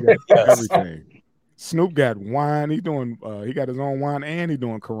 Yeah, he got everything. Snoop got wine. He got his own wine, and he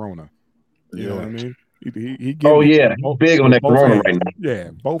doing Corona. You know what I mean? He he's big on that Corona right now. Yeah,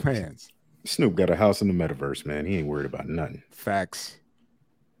 both hands. Snoop got a house in the metaverse, man. He ain't worried about nothing. Facts.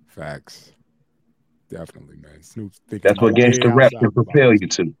 Definitely, man. Snoop. That's what gangsta rap can propel you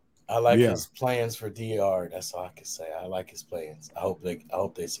to. I like his plans for DR. That's all I can say. I like his plans. I hope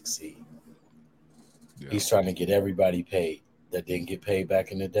they succeed. Yeah. He's trying to get everybody paid that didn't get paid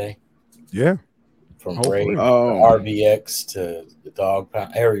back in the day. Yeah. From Ray, RBX to the Dog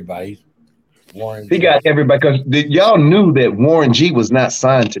Pound, everybody. Warren. He got everybody because y'all knew that Warren G was not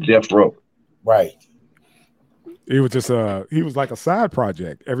signed to Death Row. Right. He was just he was like a side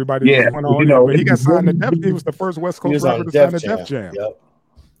project. Everybody went on, but he got signed to Def. He was the first West Coast rapper to sign to Def Jam.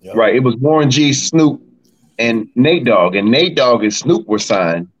 Yep. Right. It was Warren G, Snoop, and Nate Dogg, and Snoop were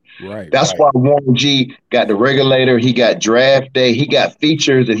signed. Right. That's why Warren G got the Regulator. He got Draft Day. He got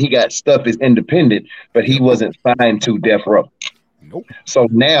features, and he got stuff as independent, but he wasn't signed to Death Row. Nope. So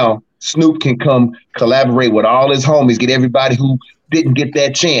now Snoop can come collaborate with all his homies, get everybody who didn't get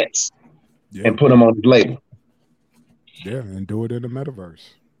that chance, and put them on his label. Yeah, and do it in the metaverse.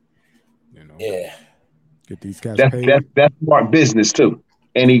 Yeah. Get these cats paid. That's smart business too,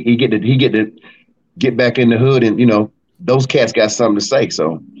 and he get to get back in the hood, and those cats got something to say.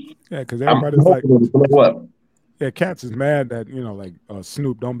 So yeah, because everybody's like, yeah, cats is mad that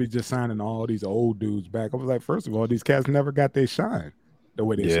Snoop don't be just signing all these old dudes back. I was like, first of all, these cats never got their shine the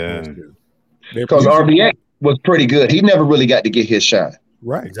way they supposed to. Because RBX was pretty good. He never really got to get his shine.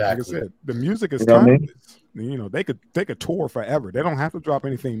 Right. Exactly. Like I said, the music is timeless. They could tour forever. They don't have to drop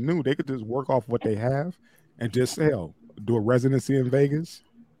anything new. They could just work off what they have and just do a residency in Vegas,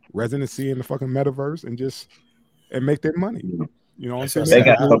 residency in the fucking metaverse, and make their money. You know what I'm saying? They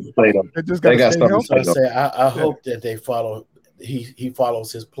got something to say though. They got something to say. I hope that they follow. He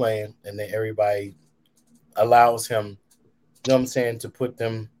follows his plan, and that everybody allows him. You know what I'm saying, to put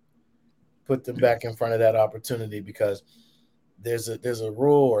them back in front of that opportunity, because there's a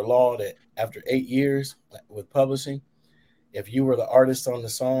rule or law that after 8 years with publishing, if you were the artist on the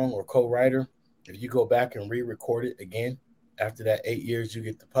song or co-writer, if you go back and re-record it again after that 8 years, you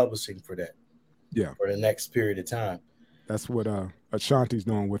get the publishing for that. Yeah, for the next period of time. That's what Ashanti's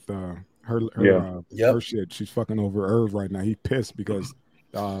doing with her shit. She's fucking over Irv right now. He pissed because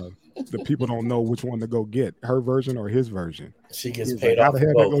the people don't know which one to go get, her version or his version. She gets paid off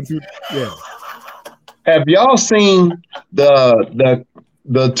for both. Yeah. Have y'all seen the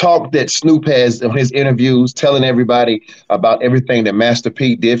talk that Snoop has in his interviews, telling everybody about everything that Master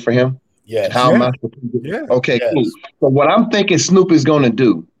P did for him? Yes. How Master P did? Yeah. Okay, cool. So what I'm thinking Snoop is going to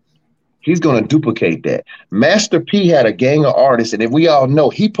do, he's going to duplicate that. Master P had a gang of artists, and if we all know,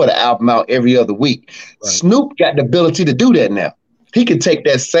 he put an album out every other week. Right. Snoop got the ability to do that now. He can take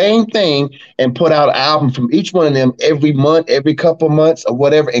that same thing and put out an album from each one of them every month, every couple months or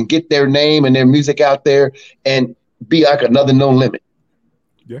whatever, and get their name and their music out there. And be like another No Limit.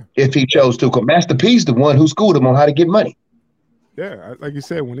 Yeah. If he chose to. Because Master P's the one who schooled him on how to get money. Yeah, like you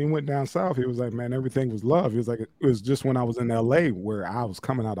said, when he went down south, he was like, man, everything was love. He was like, it was just when I was in LA where I was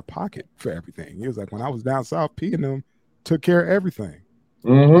coming out of pocket for everything. He was like, when I was down south, P and them took care of everything.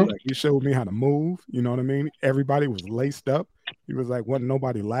 Mm-hmm. Like, he showed me how to move. You know what I mean? Everybody was laced up. He was like, wasn't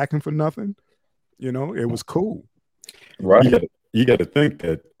nobody lacking for nothing. You know, it was cool. Right. You got to think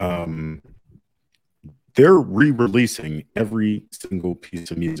that they're re-releasing every single piece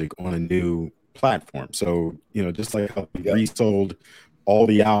of music on a new platform. So, you know, just like how they resold all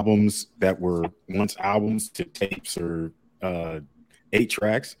the albums that were once albums to tapes or 8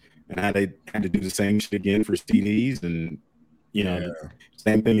 tracks, and how they had to do the same shit again for CDs, and you know,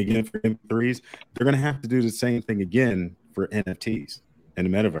 same thing again for MP3s. They're gonna have to do the same thing again for NFTs and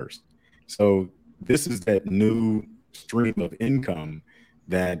the metaverse. So this is that new stream of income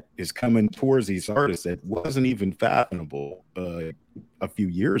that is coming towards these artists that wasn't even fathomable a few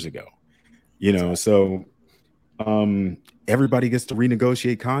years ago. You know, so everybody gets to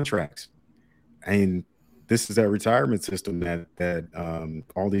renegotiate contracts, and this is that retirement system that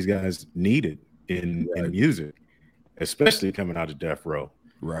all these guys needed in music, especially coming out of death row.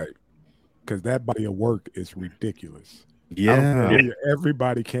 Right. Because that body of work is ridiculous. Yeah.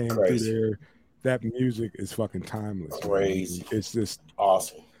 Everybody came through there. That music is fucking timeless. Crazy. It's just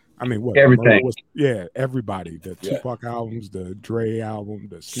awesome. I mean, what? Everything. Everybody. The Tupac albums, the Dre album,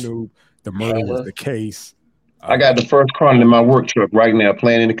 the Snoop, the Murder was the Case. I got the first Chronic in my work truck right now,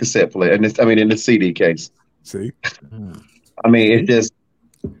 playing in the cassette player, and in the CD case. See, I mean, it's just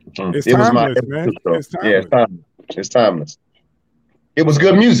it's it timeless, was my man. It's timeless. Yeah, it's timeless. It's timeless. It was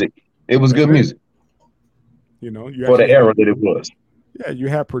good music. It was good music. You know, you for the era that it was. Yeah, you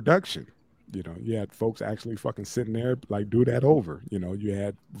had production. You know, you had folks actually fucking sitting there like do that over. You know, you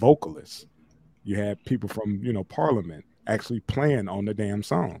had vocalists. You had people from, you know, Parliament actually playing on the damn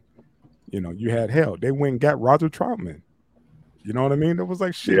song. You know, you had they went and got Roger Troutman. You know what I mean? It was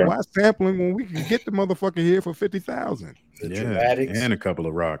like shit. Why sampling when we can get the motherfucker here for 50,000? The Dramatics and a couple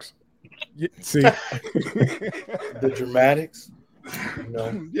of rocks. Yeah, see, the Dramatics. You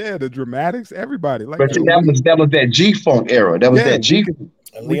know? Yeah, the Dramatics. Everybody like. But that was that G-Funk era. That was that G.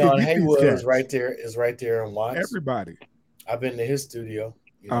 And Leon Haywood is right there and Watts. Everybody. I've been to his studio.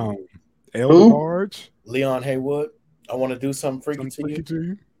 You know? Elder Barge. Leon Haywood. I want to do something freaky to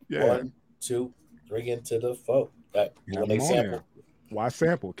you. Yeah. 1, 2, 3 into the 4. That when they sample. Why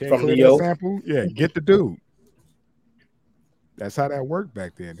sample? Can't from clear Neo. that sample? Yeah, get the dude. That's how that worked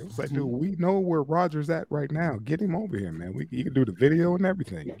back then. It was like, dude, we know where Roger's at right now. Get him over here, man. You can do the video and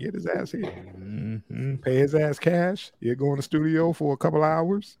everything. Get his ass here. Pay his ass cash. He'll go in the studio for a couple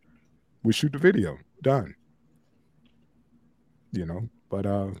hours. We shoot the video. Done. You know, but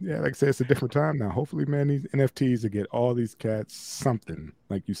yeah, like I said, it's a different time now. Hopefully, man, these NFTs will get all these cats something,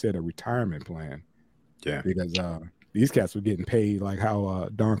 like you said, a retirement plan. Yeah, because these cats were getting paid like how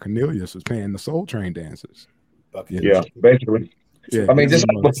Don Cornelius was paying the Soul Train dancers. Yeah, basically. Yeah, I mean, just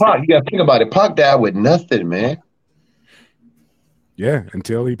like with Pac, you got to think about it. Pac died with nothing, man. Yeah,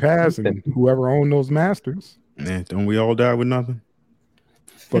 until he passed, and whoever owned those masters. Man, don't we all die with nothing?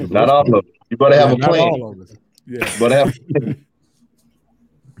 Not all of them. You better have a plan. Not all of us. Yeah, but have.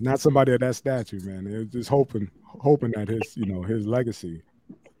 Not somebody of that stature, man. They're just hoping that his legacy,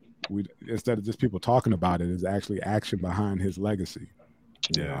 instead of just people talking about it, is actually action behind his legacy.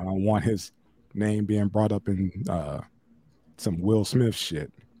 Yeah, I don't want his name being brought up in some Will Smith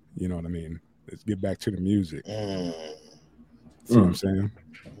shit. You know what I mean? Let's get back to the music. See what I'm saying?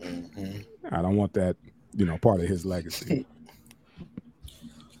 I don't want that, part of his legacy.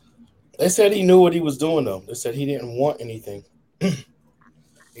 They said he knew what he was doing, though. They said he didn't want anything.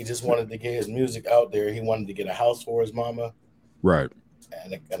 He just wanted to get his music out there. He wanted to get a house for his mama. Right.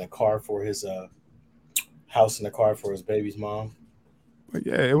 And a car for his house and a car for his baby's mom. But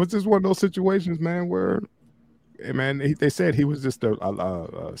yeah, it was just one of those situations, man, where, man, they said he was just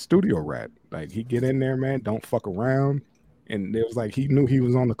a studio rat. Like, he get in there, man, don't fuck around. And it was like he knew he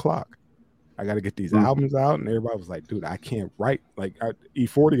was on the clock. I got to get these albums out. And everybody was like, dude, I can't write. Like,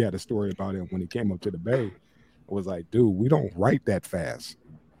 E40 had a story about him when he came up to the Bay. It was like, dude, we don't write that fast.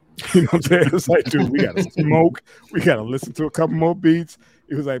 You know what I'm saying? It's like, dude, we got to smoke. We got to listen to a couple more beats.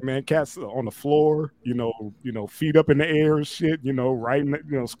 He was like, man, cats on the floor, feet up in the air and shit,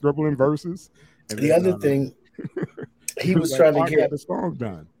 writing, scribbling verses. And the other thing, he was trying to get the song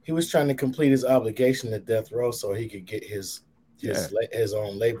done. He was trying to complete his obligation to Death Row so he could get his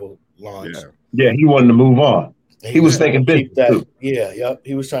own label launched. Yeah, he wanted to move on. He was thinking business.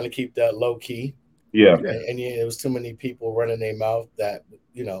 He was trying to keep that low key. Yeah. And there was too many people running their mouth that,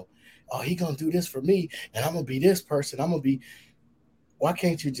 oh, he gonna do this for me, and I'm gonna be this person. I'm gonna be. Why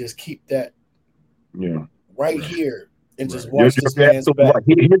can't you just keep that right here and just watch this man's back?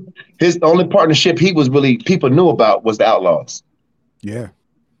 Right. His only partnership he was really people knew about was the Outlaws. Yeah,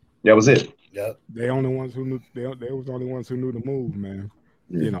 that was it. Yep. They only ones who knew. They was the only ones who knew the move, man.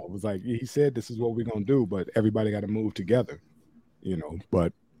 Yeah. You know, it was like he said, "This is what we're gonna do," but everybody got to move together. You know,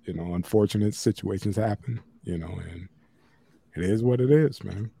 but you know, unfortunate situations happen. You know, and it is what it is,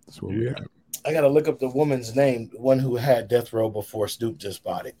 man. That's where we at. I gotta look up the woman's name, the one who had death row before Snoop just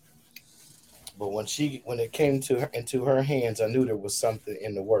bought it. But when it came to her into her hands, I knew there was something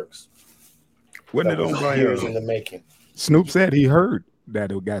in the works. Wasn't it owned by years in the making? Snoop said he heard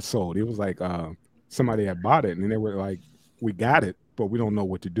that it got sold. It was like somebody had bought it, and they were like, "We got it, but we don't know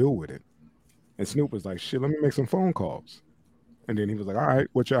what to do with it." And Snoop was like, "Shit, let me make some phone calls." And then he was like, "All right,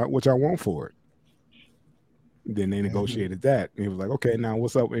 what y'all want for it?" Then they negotiated that. And he was like, "Okay, now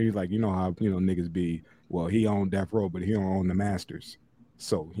what's up?" And he's like, "You know how niggas be. Well, he owned Death Row, but he don't own the Masters."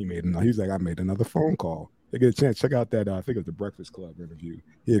 So he's like, "I made another phone call." They get a chance, check out that I think it was the Breakfast Club interview.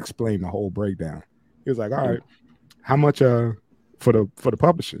 He explained the whole breakdown. He was like, "All right, how much for the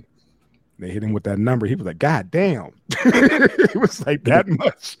publishing?" They hit him with that number. He was like, "God damn!" It was like that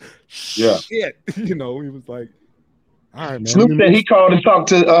much. Yeah. Shit. He was like, "All right, man." Snoop said he called and talked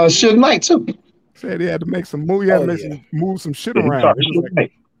to Suge Knight too. Said he had to make some moves. He had to move some shit around. He was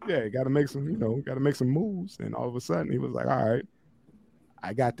like, "Yeah, got to make some, got to make some moves." And all of a sudden, he was like, "All right,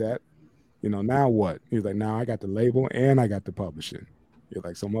 I got that. Now what?" He's like, "Now I got the label and I got the publishing." He's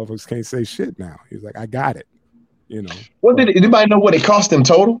like, "Some motherfuckers can't say shit now." He's like, "I got it." What did anybody know what it cost him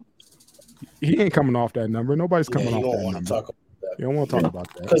total? He ain't coming off that number. Nobody's coming off that number. You don't want to talk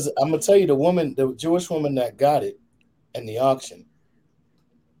about that. Because I'm gonna tell you, the Jewish woman that got it in the auction,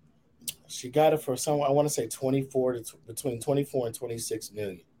 she got it for I want to say between 24 and 26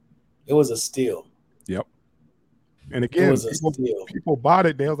 million. It was a steal. Yep. And again, people bought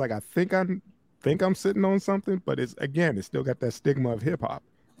it. They was like, I think I'm sitting on something, but it's still got that stigma of hip hop.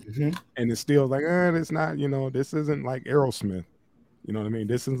 Mm-hmm. And it's still like, it's not, this isn't like Aerosmith. You know what I mean?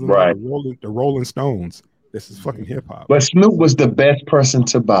 This isn't like the Rolling Stones. This is fucking hip hop. But Snoop was the best person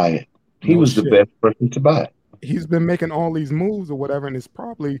to buy it. He was the best person to buy it. He's been making all these moves or whatever,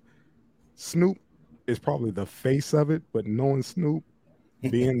 and Snoop is probably the face of it, but knowing Snoop,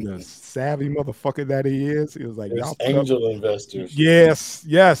 being the savvy motherfucker that he is, he was like, y'all angel investors. Yes,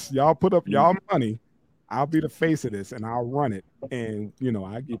 y'all put up y'all money. I'll be the face of this, and I'll run it, and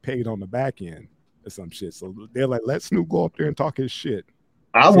I get paid on the back end or some shit. So they're like, let Snoop go up there and talk his shit.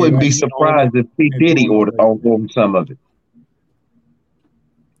 I wouldn't be surprised if P. Diddy ordered some of it.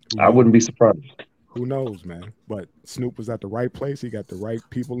 I wouldn't be surprised. Who knows, man? But Snoop was at the right place. He got the right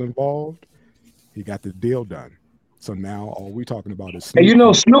people involved. He got the deal done. So now all we talking about is Snoop.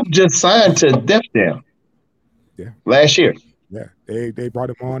 And Snoop just signed to Def Jam. Yeah. Last year. Yeah. They brought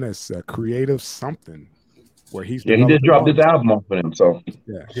him on as a creative something where he's he just dropped his album off of him. So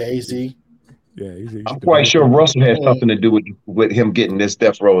Jay-Z. Yeah, I'm quite sure Russell had something to do with him getting this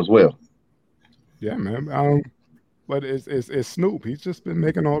Death Row as well. Yeah, man. But it's Snoop. He's just been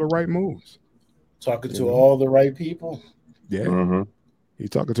making all the right moves. Talking to all the right people. Yeah. Mm-hmm. He's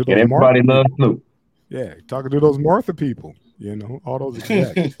talking to those everybody loves Snoop. Yeah, talking to those Martha people. All those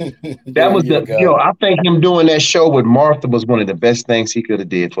execs. That was I think him doing that show with Martha was one of the best things he could have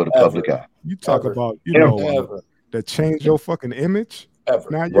did for the public eye. You talk about to change your fucking image.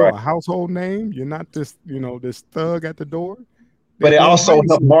 Now you're a household name. You're not this, this thug at the door. But it also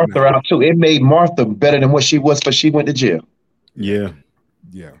helped Martha out too. It made Martha better than what she was, but she went to jail. Yeah.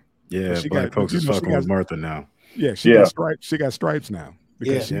 Yeah. Yeah. Black folks is fucking with Martha now. Yeah, she got stripes. She got stripes now.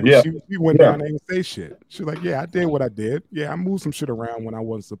 Because she went down there and say shit. She's like, I did what I did. Yeah, I moved some shit around when I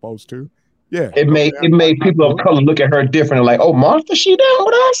wasn't supposed to. Yeah. It made people of color look at her different, like, oh, Martha, she down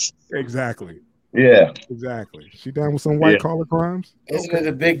with us? Exactly. Yeah. Exactly. She down with some white collar crimes? Isn't it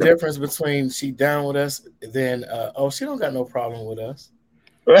a big difference between she down with us than she don't got no problem with us?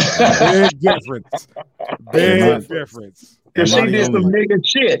 Big difference. Big difference. Because she did some nigga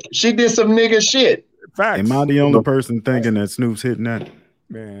shit. She did some nigga shit. Facts. Am I the only person thinking that Snoop's hitting that?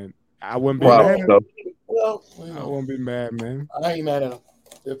 Man, I wouldn't be mad. Well, I wouldn't be mad, man. I ain't mad at him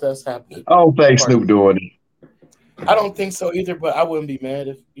if that's happening. I don't think Snoop doing it. I don't think so either, but I wouldn't be mad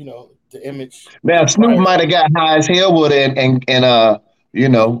if the image. Now Snoop might have got high as hell with it and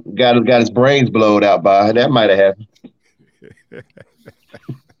got his brains blowed out by her. That might have happened.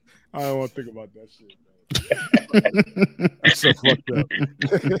 I don't want to think about that shit, man. That's so fucked up.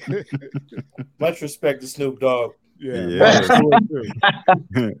 Much respect to Snoop Dogg. And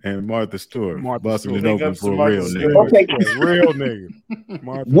Martha Stewart Martha busting Stewart. it open for a real nigga. Okay. Real nigga.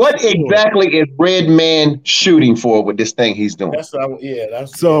 Martha What Stewart. exactly is Redman shooting for with this thing he's doing? That's What's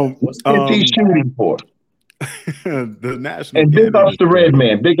he shooting for? The national and big ups to party.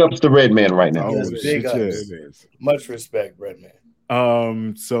 Redman. Big ups to Redman right now. Yes, big ups. It is. Much respect, Redman.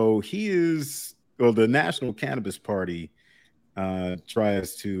 So he is, well, the National Cannabis Party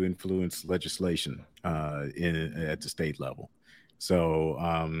tries to influence legislation at the state level. So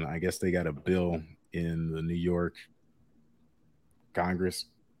I guess they got a bill in the New York Congress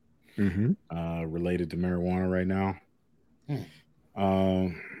related to marijuana right now.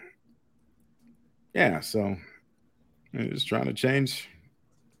 Yeah, so he's trying to change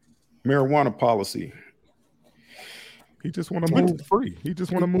marijuana policy. He just want to move free. He just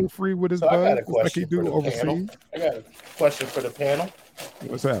want to move free with his bud. I got a question like he do overseas. I got a question for the panel.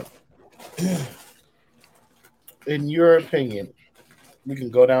 What's that? In your opinion, we can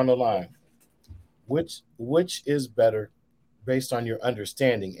go down the line. Which is better based on your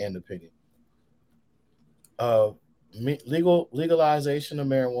understanding and opinion? Legalization of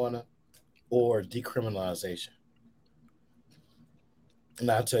marijuana or decriminalization? And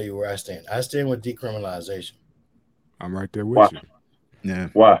I'll tell you where I stand. I stand with decriminalization. I'm right there with you. Yeah.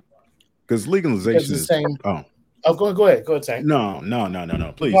 Why? Because legalization is same. Oh, go ahead. Go ahead, Tank. No.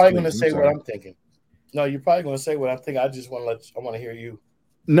 Please. You're probably going to say what I'm thinking. No, you're probably going to say what I'm thinking. I just want to hear you.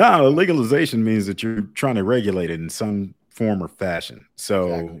 No, legalization means that you're trying to regulate it in some form or fashion.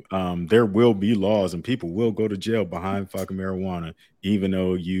 So exactly. There will be laws and people will go to jail behind fucking marijuana, even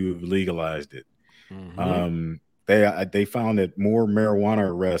though you've legalized it. They found that more marijuana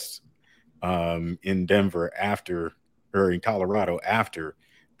arrests in Denver in Colorado after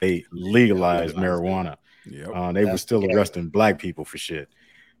they legalized marijuana. They were still arresting black people for shit.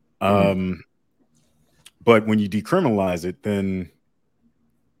 But when you decriminalize it, then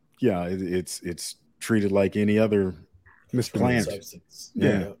it's treated like any other plant.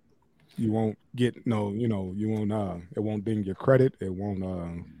 Yeah. You won't get it won't ding your credit. It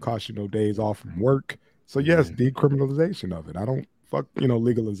won't cost you no days off from work. So yes, decriminalization of it. I don't fuck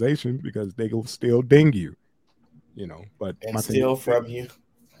legalization because they will still ding you. But and steal from you.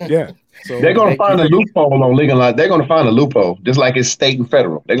 Yeah. So they're gonna find a loophole on legalize. They're gonna find a loophole, just like it's state and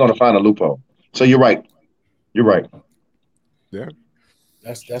federal. They're gonna find a loophole. So you're right. Yeah.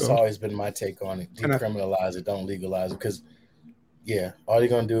 That's always been my take on it. Decriminalize it, don't legalize it, because all you're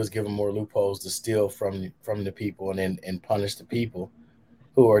gonna do is give them more loopholes to steal from the people and punish the people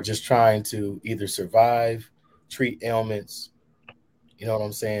who are just trying to either survive, treat ailments, you know what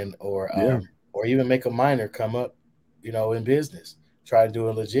I'm saying, or even make a minor come up, in business, try to do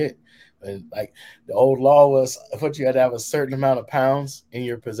it legit. And like the old law was, you had to have a certain amount of pounds in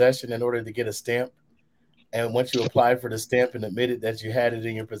your possession in order to get a stamp. And once you applied for the stamp and admitted that you had it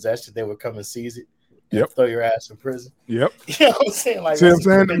in your possession, they would come and seize it and throw your ass in prison. Yep. You know what I'm saying? Like, see what I'm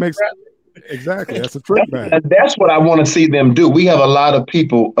saying? That makes exactly. That's a trick bag. And that's what I want to see them do. We have a lot of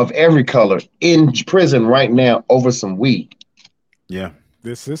people of every color in prison right now over some weed. Yeah.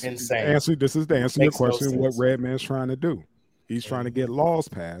 This is insane. This is the answer to your question. What Redman's trying to do? He's trying to get laws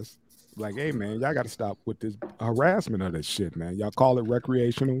passed. Like, hey man, y'all got to stop with this harassment of this shit, man. Y'all call it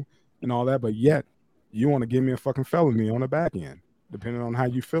recreational and all that, but yet you want to give me a fucking felony on the back end, depending on how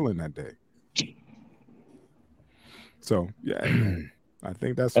you feeling that day. So I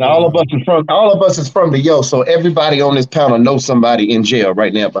think that's. And all of us is from the Yo. So everybody on this panel knows somebody in jail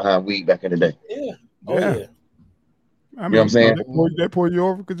right now behind weed back in the day. Yeah. I mean, you know what I'm saying? They pour you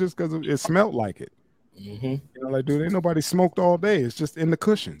over just because it smelled like it. Like, dude, ain't nobody smoked all day. It's just in the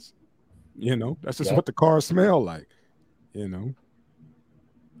cushions. That's just what the cars smell like.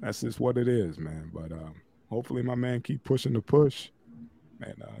 That's just what it is, man. But hopefully my man keep pushing the push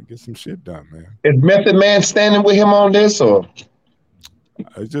and get some shit done, man. Is Method Man standing with him on this, or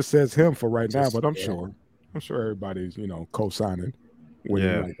it just says him for right now? But I'm sure everybody's co-signing.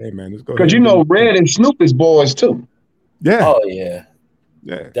 Like, hey man, let's go. Because Red and Snoop is boys too. Yeah. Oh yeah.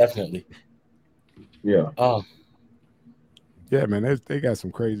 Definitely. Yeah. Yeah, man. They got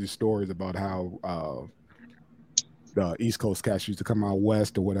some crazy stories about how the East Coast cats used to come out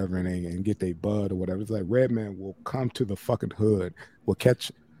west or whatever and get their bud or whatever. It's like Redman will come to the fucking hood, will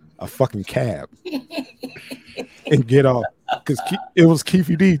catch a fucking cab and get off. Because it was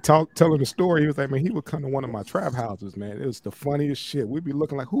Keefy D telling the story. He was like, man, he would come to one of my trap houses, man. It was the funniest shit. We'd be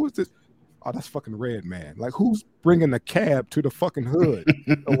looking like, who is this? Oh, that's fucking Redman. Like, who's bringing a cab to the fucking hood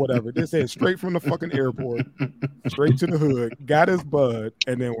or whatever? They said straight from the fucking airport, straight to the hood, got his bud,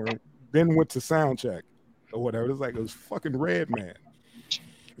 and then went to sound check or whatever. It's like, it was fucking Redman.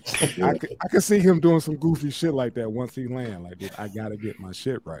 I can see him doing some goofy shit like that once he land. Like, I gotta get my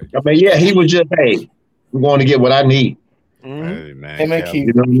shit right. I mean, yeah, he was just, hey, I'm going to get what I need. Hey, man, Him and Keith,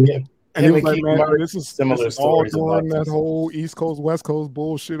 You know what I mean? And he was like, man, this is all during that whole East Coast, West Coast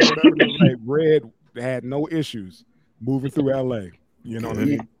bullshit or whatever. Like, Red had no issues moving through LA. You know what I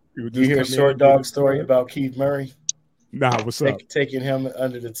mean? You hear Short Dog story about Keith Murray? Nah, what's up? Taking him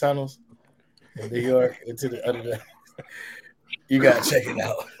under the tunnels in New York into the under the. You gotta check it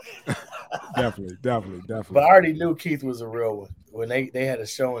out. Definitely. But I already knew Keith was a real one. When they had a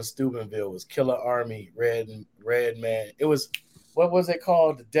show in Steubenville, it was Killer Army, REDMAN. It was, what was it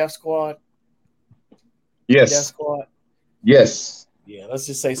called? The Death Squad? Yes. Death Squad? Yes. Yeah, let's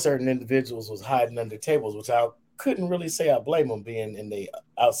just say certain individuals was hiding under tables, which I couldn't really say I blame them being in the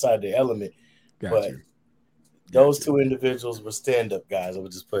outside the element. Those two individuals were stand-up guys. I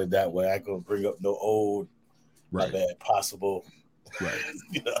would just put it that way. I ain't gonna bring up no old, my bad, possible. Right.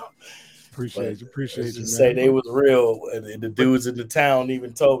 You know. Appreciate you. Just say they was real, and the dudes in the town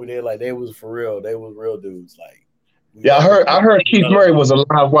even told me they was for real. They was real dudes. Like, yeah, I heard Keith Murray was a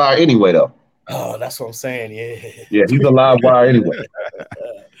live wire anyway, though. Oh, that's what I'm saying. Yeah, he's a live wire anyway.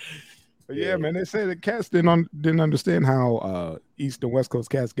 But yeah, man, they said the cats didn't understand how East and West Coast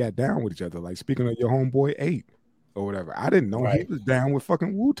cats got down with each other. Like, speaking of your homeboy 8 or whatever, I didn't know he was down with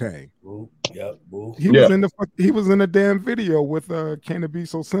fucking Wu-Tang. Yep, he was in a damn video with Can It Be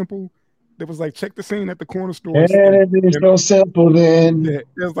So Simple. It was like, check the scene at the corner store. And it's so simple then. It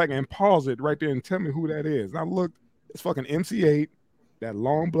was like, and pause it right there and tell me who that is. And I looked, it's fucking MC8, that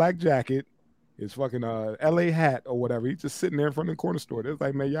long black jacket, his fucking LA hat or whatever. He's just sitting there in front of the corner store. It's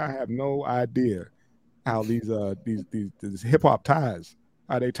like, man, y'all have no idea how these hip hop ties,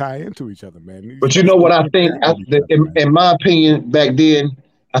 how they tie into each other, man. But you know what I think? In my opinion, back then,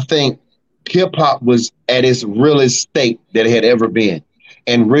 I think hip hop was at its realest state that it had ever been.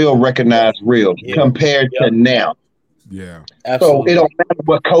 And real recognized real compared to now. Yeah. Absolutely. So it don't matter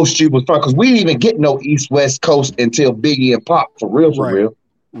what coast you was from, because we didn't even get no East West Coast until Biggie and Pop, for real.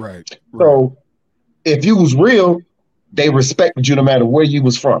 Right. So if you was real, they respected you no matter where you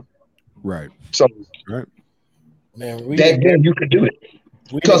was from. Right. So man, back then you could do it.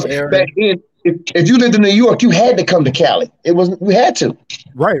 Because back then, if you lived in New York, you had to come to Cali. We had to.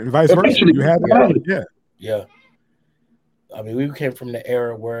 Right, and vice versa. You had to. Yeah. I mean, we came from the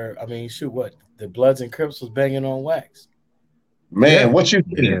era where, I mean, the Bloods and Crips was banging on wax. Man, what you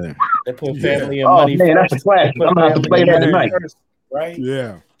think? Yeah. They put family and money man, first. That's a classic. I'm gonna have to play that tonight. First, right?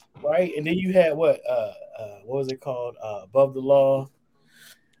 Yeah. Right? And then you had what was it called? Above the Law.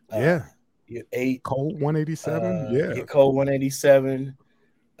 You 8 Code 187. Code 187.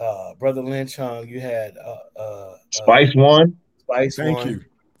 Brother Lynch Hung. You had Spice One.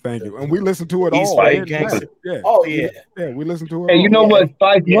 Thank you. And we listened to it all. Yeah. Oh yeah. Yeah, we listened to it. Hey, you know what?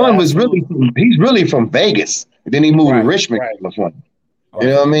 Spice One was he's really from Vegas. And then he moved to Richmond, California. You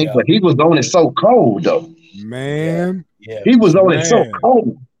know what I mean? But he was on it so cold though. Man. Yeah. He was on it so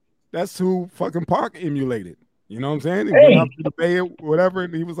cold. That's who fucking Pac emulated. You know what I'm saying? He went out to the Bay, whatever,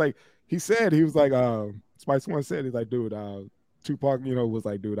 and he was like, Spice One said, he's like, dude, Tupac, was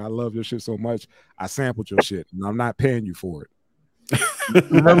like, dude, I love your shit so much. I sampled your shit, and I'm not paying you for it.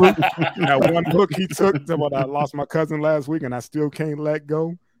 Remember that one hook he took about I lost my cousin last week and I still can't let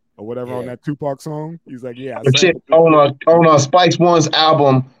go or whatever on that Tupac song? He's like, on Spice One's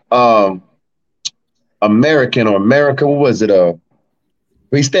album, American or America, what was it?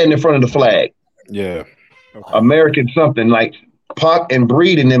 He's standing in front of the flag. Yeah. Okay. American something like Pac and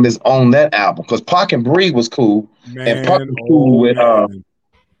Breed in them is on that album because Pac and Breed was cool and Pac was cool with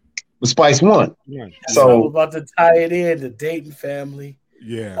Spice One. Yeah. So I was about to tie it in the Dayton family.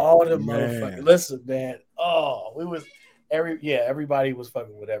 Yeah. All the motherfuckers. Listen, man. Oh, everybody was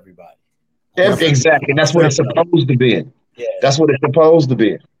fucking with everybody. Exactly. That's what it's supposed to be. Yeah. That's what it's supposed to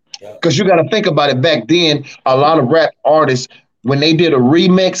be. Because you got to think about it. Back then, a lot of rap artists, when they did a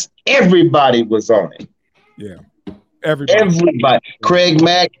remix, everybody was on it. Yeah. Everybody. Craig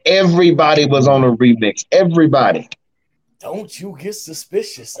Mack, everybody was on a remix. Everybody. Don't you get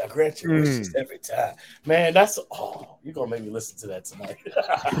suspicious. I grant your wishes every time. Man, you're going to make me listen to that tonight.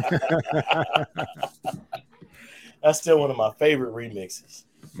 That's still one of my favorite remixes.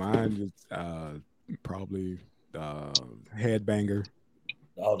 Mine is probably Headbanger.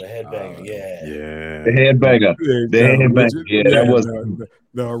 Oh, the Headbanger, yeah. The Headbanger. That was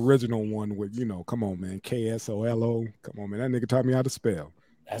the original one with, come on, man, KSOLO. Come on, man, that nigga taught me how to spell.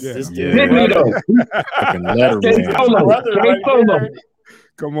 That's this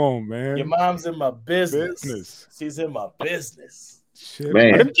Come on, man. Your mom's in my business. She's in my business. Shit,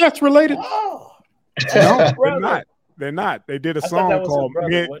 man. That's related. Oh. No, they're not. They're not. They did a I thought that song was called her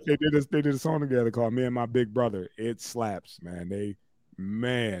brother, wasn't they did a song together called "Me and My Big Brother." It slaps, man. They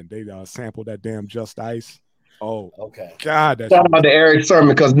sampled that damn Just Ice. Oh, okay. God, that Shout shit out was, to Eric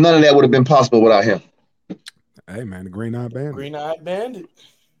Sermon because none of that would have been possible without him. hey man, the Green Eye Bandit. Green-Eyed Bandit.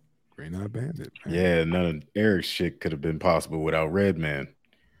 Green Eye Bandit. Man. Yeah, none of Eric's shit could have been possible without Redman.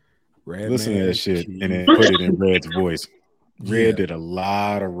 Red Listen Man, to that shit Key. and then put it in Red's voice. Red Yeah. did a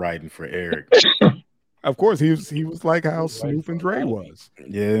lot of writing for Eric. Of course, he was like how Snoop and Dre was.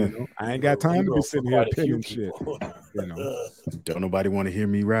 Yeah. You know, I ain't got time to be sitting here pinning shit. You know, Don't nobody want to hear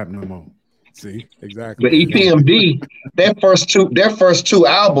me rap no more. see, exactly. But EPMD, their first two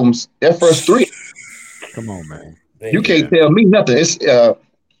albums, their first three. Come on, man. You can't tell me nothing. It's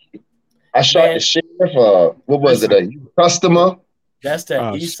I shot the sheriff. What was it? A customer. That's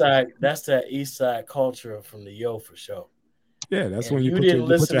that east side. That's that east side culture from the Yo for sure. Yeah, that's And when you didn't put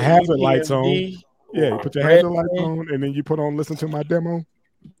listen your to hazard lights on. EPMD Yeah, you put your hazard lights on, and then you put on listen to my demo.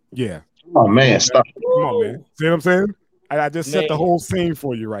 Yeah. Oh man, stop. Come on, man. See what I'm saying? I just set the whole scene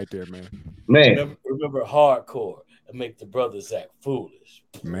for you right there, man. Man, remember hardcore and make the brothers act foolish.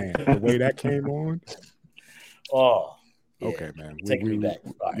 Man, the way that came on. Oh. Yeah. Okay, man. Take me back.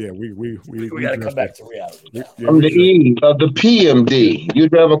 Right. Yeah, we gotta come back to reality. I'm the E of the PMD. You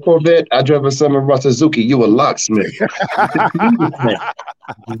drive a Corvette, I drive a Samurai Suzuki. You a locksmith.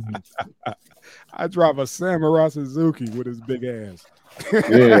 I drive a Samurai Suzuki with his big ass.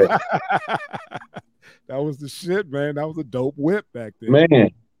 Yeah. That was the shit, man. That was a dope whip back then. Man.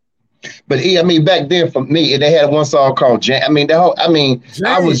 But I mean, back then for me, they had one song called Jane. I mean, Jane,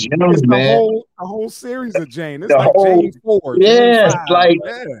 I was young, man. A whole series of Jane. It's like Jane 4. Yes, Jane 5. like,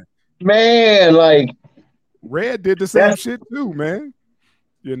 man, like. Red did the same shit too, man.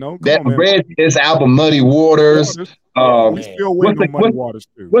 You know, that Red, his album Muddy Waters. We still waiting on Muddy Waters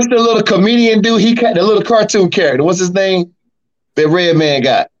too. What's the little comedian dude? He got the little cartoon character. What's his name? That Red Man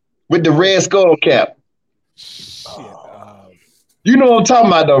got with the red skull cap. Shit. You know what I'm talking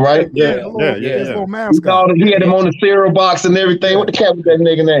about, though, right? Yeah. Little mascot. He had him on the cereal box and everything. What the cat was that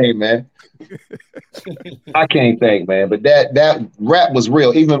nigga name, man? I can't think, man. But that rap was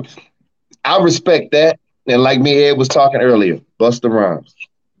real. Even I respect that. And like me, Ed was talking earlier, Busta Rhymes.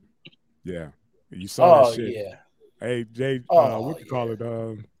 Yeah, you saw that shit. Yeah. Hey, Jay, what you call it?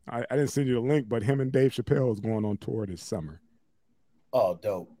 I didn't send you the link, but him and Dave Chappelle is going on tour this summer. Oh,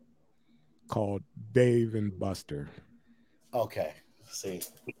 dope. Called Dave and Buster. Okay. See.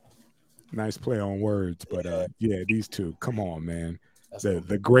 Nice play on words, but yeah, these two. Come on, man.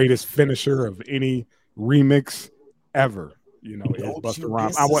 The greatest finisher of any remix ever. You know, is Busta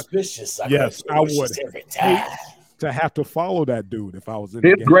Rhymes. I would hate to have to follow that dude if I was in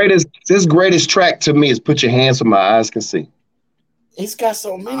his greatest track to me is Put Your Hands Where My Eyes Can See. He's got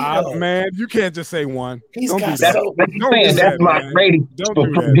so many. Man, you can't just say one. He's got so many. That's my greatest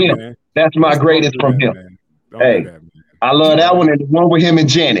from him. That's my greatest from him. Hey, I love that one and the one with him and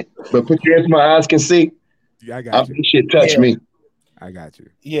Janet. But Put Your Hands Where My Eyes Can See. Yeah, I got you. This shit touched me. I got you.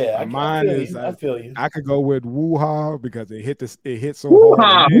 Yeah, mine is. I feel you. I could go with Woo Ha because it hit so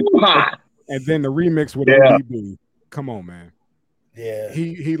hard. And then the remix with ODB. Come on, man. Yeah.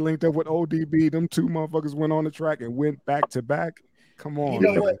 He linked up with ODB. Them two motherfuckers went on the track and went back to back. Come on. You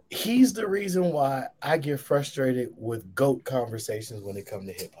know what? He's the reason why I get frustrated with GOAT conversations when it comes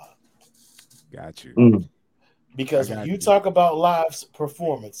to hip hop. Got you. Because when you talk about live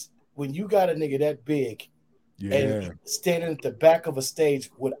performance, when you got a nigga that big and standing at the back of a stage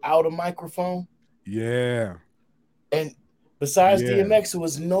without a microphone. Yeah. And besides DMX, there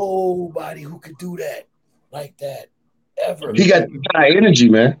was nobody who could do that like that ever. He got high energy,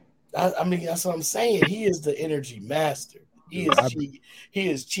 man. I mean, that's what I'm saying. He is the energy master. He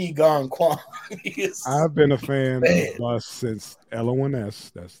is Chi Gong Kwan. I've been a fan of Bus since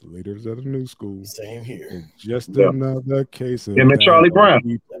LONS. That's the leaders of the new school. Same here. It's just another case of him and Charlie Brown.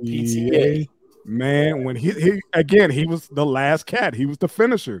 PTA. Man, when he was the last cat. He was the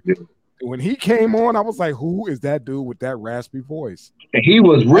finisher. Yeah. When he came on, I was like, who is that dude with that raspy voice? And he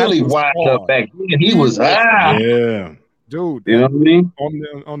was really wide up back then. He was yeah. Dude, you know what I mean?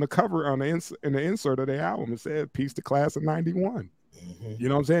 On the cover, in the insert of the album, it said "Peace to Class of '91." Mm-hmm. You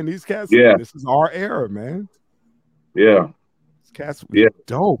know what I'm saying? These cats, this is our era, man. Yeah, these cats was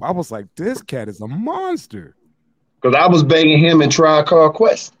dope. I was like, this cat is a monster. Because I was banging him in Tribe Called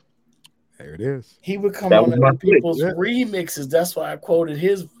Quest. There it is. He would come on other people's remixes. That's why I quoted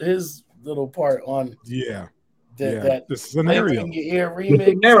his little part on the scenario. In your ear remix. The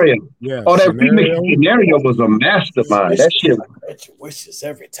scenario. Yeah. Oh, that remix scenario was a mastermind. That shit. I bet your wishes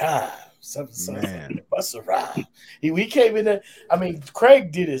every time. Something Busta Rhymes. We came in there. I mean,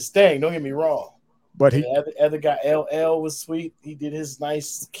 Craig did his thing. Don't get me wrong. But the other guy, LL, was sweet. He did his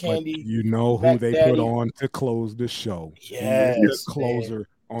nice candy. You know who they put on to close the show? Yes, the closer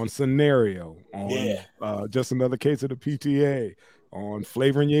on Scenario, on Just Another Case of the PTA, on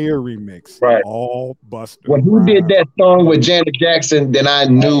Flavor in Your Ear remix. Right. All Busta. When he did that song with Janet Jackson, then I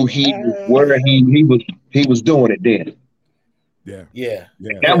knew he was doing it then. Yeah.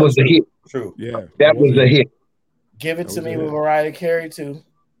 That was a hit. True. Yeah. That was a hit. Give It to Me with Mariah Carey too.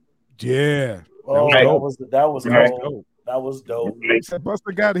 Yeah. That was dope. That was dope.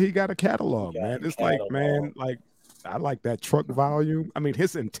 Busta got a catalog, man. It's like, man, like I like that truck volume. I mean,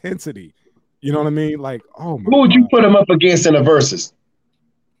 his intensity. You know what I mean? Like, oh my. Who would you put him up against in the verses?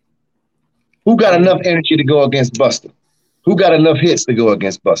 Who got enough energy to go against Busta? Who got enough hits to go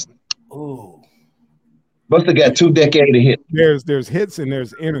against Busta? Ooh. Busta got 2 decades of hits. There's hits and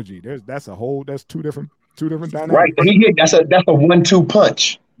there's energy. That's two different dynamics. Right. He hit. That's a 1-2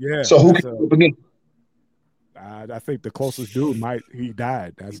 punch. Yeah. So who can go up against? I think the closest dude he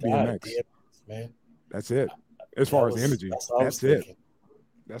died. That's DMX. Man. That's it. As far as energy, that's it.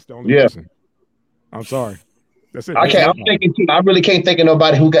 That's the only person. I'm sorry. That's it. I'm thinking too. I really can't think of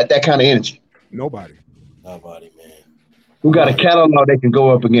nobody who got that kind of energy. Nobody, man. Who got a catalog they can go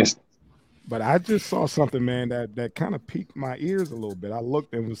up against? But I just saw something, man, that kind of piqued my ears a little bit. I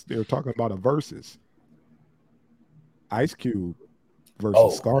looked and they were talking about a versus. Ice Cube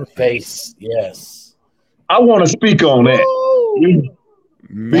versus Scarface. Yes. I want to speak on that.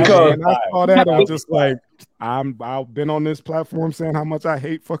 Because I saw that, I'm just like, I've been on this platform saying how much I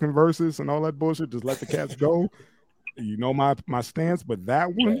hate fucking verses and all that bullshit. Just let the cats go. You know my stance, but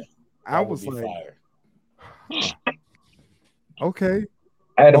that one, I was like, okay.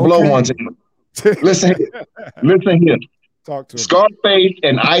 I had to blow one to him. Listen here. Talk to him. Scarface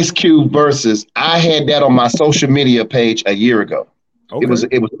and Ice Cube versus. I had that on my social media page a year ago. Okay. It was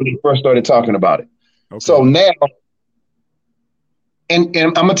when he first started talking about it. Okay. So now, and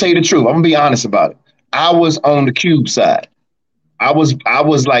I'm gonna tell you the truth. I'm gonna be honest about it. I was on the Cube side. I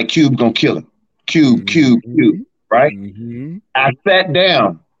was like, Cube gonna kill him. Cube, right? Mm-hmm. I sat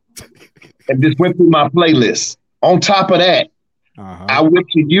down and just went through my playlist. On top of that, I went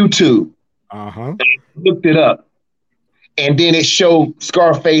to YouTube and looked it up. And then it showed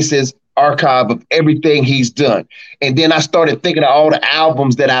Scarface's archive of everything he's done. And then I started thinking of all the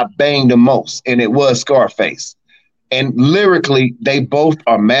albums that I banged the most, and it was Scarface. And lyrically, they both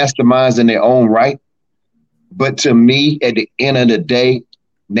are masterminds in their own right. But to me, at the end of the day,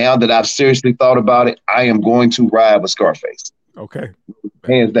 now that I've seriously thought about it, I am going to ride with Scarface. Okay.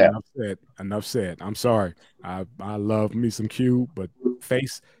 Hands down. Enough said. I'm sorry. I love me some Q, but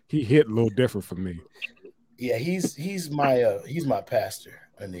Face, he hit a little different for me. Yeah, he's my pastor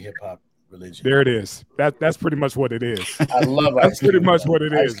in the hip hop religion. There it is. That's pretty much what it is. I love That's pretty much what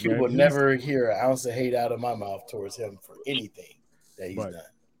it is. Ice Cube will never hear an ounce of hate out of my mouth towards him for anything that he's done.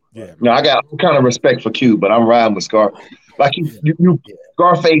 Yeah. No, I got all kind of respect for Q, but I'm riding with Scar. Like you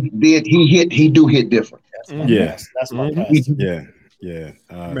Scarface did. He do hit different. That's my pastor. Yeah.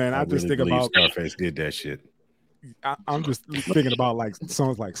 Man, I just think about Scarface did that shit. I'm just thinking about like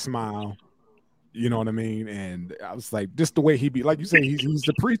songs like Smile. You know what I mean? And I was like, just the way he be, like you say, he's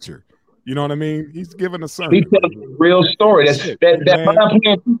the preacher. You know what I mean? He's giving a sermon. He tells a real story.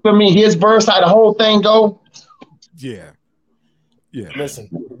 That for me, his verse, how the whole thing go. Yeah. Listen,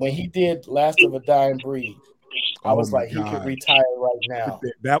 when he did Last of a Dying Breed, I was like, he could retire right now.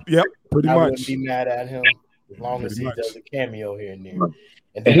 Pretty much. I wouldn't be mad at him as long as he does a cameo here and there.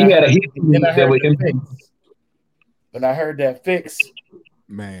 And then he had a hit. When I heard that fix,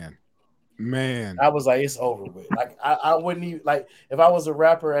 man, I was like, it's over with. Like I wouldn't even, like, if I was a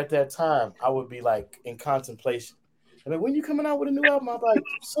rapper at that time, I would be like in contemplation. I mean, when you coming out with a new album? I'm like,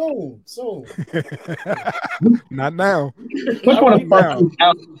 soon. Not now. Which one of the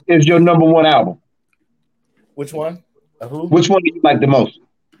albums is your number one album? Which one? Who? Which one do you like the most?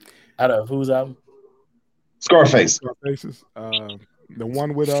 Out of whose album? Scarface's. The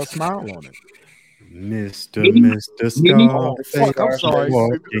one with a smile on it. Mr. Scarface. I'm sorry.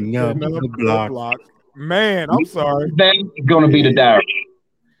 Walking up the block. Man, I'm sorry. That's going to be The Diary.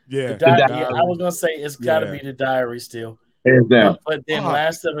 Yeah. The diary. I was going to say it's got to be The Diary still. Hands down. But then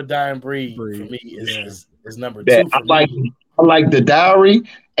Last of a Dying Breed for me is number two. I like The Diary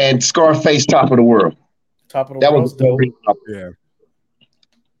and Scarface Top of the World. Top of the World was dope. Yeah.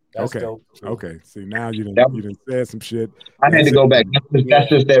 That's dope. Okay. See, now you done said some shit. I had to go back. That's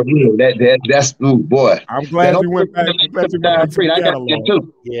just that real. That's boy. I'm glad you went back. I got that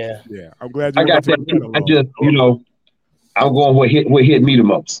too. Yeah. I'm glad I got that too. I just, I'm going what hit me the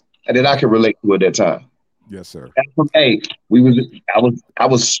most, and that I can relate to at that time. Yes, sir. Hey, I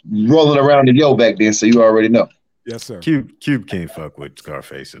was rolling around the yo back then, so you already know. Yes, sir. Cube can't fuck with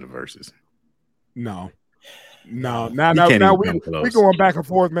Scarface in the verses. No. He Now can't even we come close. going back and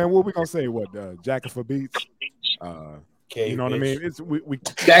forth, man. What we gonna say? What jacket for beats? You know what I mean? It's we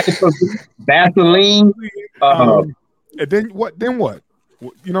Jacket for Vaseline. and then what? Then what?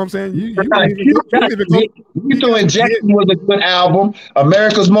 You know what I'm saying? You doing Jackson was a good album.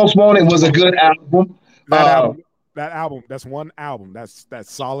 America's Most Wanted was a good album. That album. That's one album. That's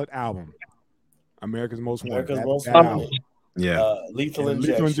solid album. America's Most Wanted. Yeah. Lethal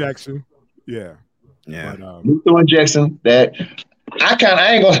Injection. Yeah. Yeah. Lethal Injection. That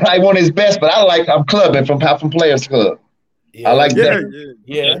I ain't gonna like one of his best, but I'm clubbing from Players Club. Yeah. I like that.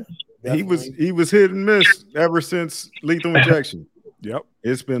 Yeah. He was hit and miss ever since Lethal Injection. Yep.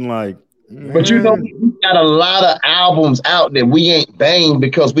 It's been like, but we got a lot of albums out that we ain't banged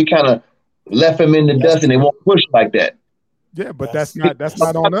because we kind of left them in the dust and they won't push like that. Yeah, but that's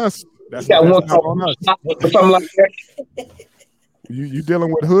not on us. That's not on us. Something like that. You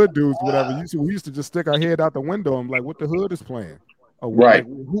dealing with hood dudes, whatever. We used to just stick our head out the window and like, what the hood is playing. Right.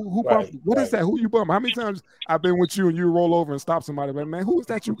 Like, who bump, what is that? Who you bump? How many times I've been with you and you roll over and stop somebody, like, man, who is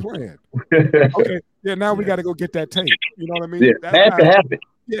that you playing? Okay, yeah, now we got to go get that tape. You know what I mean? Yeah, that to happen.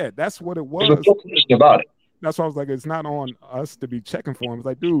 Yeah, that's what it was. About it. That's why I was like, it's not on us to be checking for him. It's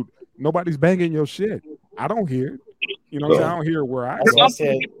like, dude, nobody's banging your shit. I don't hear it. You know what I'm saying? I don't hear where I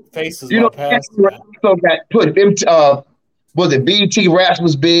said Faces you know, past. So got put was it BET Raps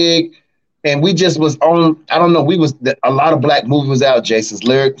was big. And we just was on, I don't know, a lot of black movies was out. Jason's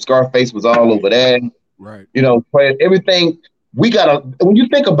Lyric, Scarface was all over that. Right. You know, everything. When you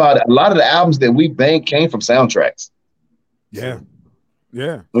think about it, a lot of the albums that we banged came from soundtracks. Yeah.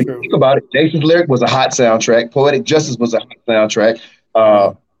 Yeah. When you think about it, Jason's Lyric was a hot soundtrack. Poetic Justice was a hot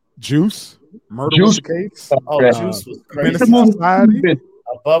soundtrack. Juice. Murder Was the Case. Juice was crazy. Society.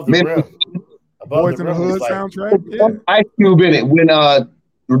 Above the Rim. Boys in the Hood soundtrack. Yeah. Ice Cube in it when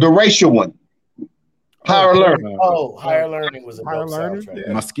the racial one. Higher Learning. Higher Learning was a dope soundtrack.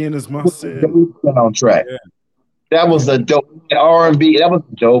 Yeah. My Skin Is My Sin. Soundtrack. Yeah. That was a dope R&B. That was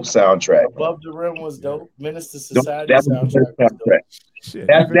a dope soundtrack. Above the Rim was dope. Minister Society soundtrack was dope. Shit,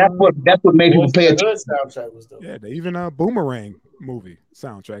 that's what made people pay attention. Soundtrack was dope. Yeah, even Boomerang movie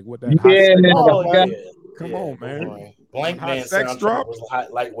soundtrack with that. Come on, man. Blank Man soundtrack was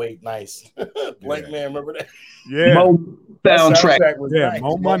hot, lightweight, nice. Blank Man, remember that? Yeah. Mo soundtrack was nice.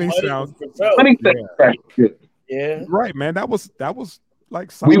 Mo Money sound. Money soundtrack. Yeah. Right, man. That was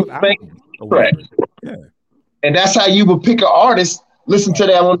like solid Yeah. And that's how you would pick an artist, listen to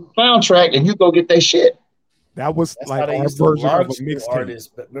that on the soundtrack, and you go get that shit. That was that's like our version of a mixtape.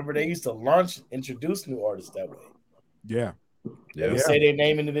 But remember, they used to introduce new artists that way. Yeah. They would say their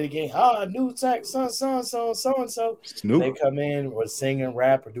name in the video game. New tech, so and so. They come in, would sing and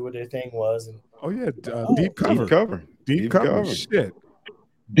rap or do what their thing was. And, deep cover. Deep cover. Shit.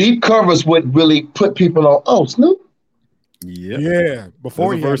 Deep covers would really put people on. Oh, Snoop. Yeah.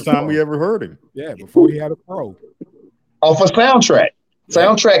 Before the first time we ever heard him. Yeah. Before he had a pro. Off a soundtrack.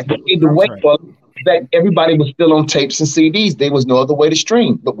 Soundtrack. The way that everybody was still on tapes and CDs. There was no other way to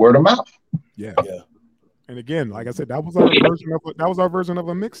stream but word of mouth. Yeah. And again, like I said, that was our version of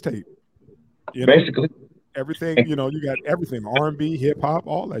a mixtape. Basically, everything. You got everything: R&B, hip hop,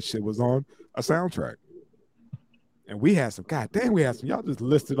 all that shit was on a soundtrack. And we had some. God damn, we had some. Y'all just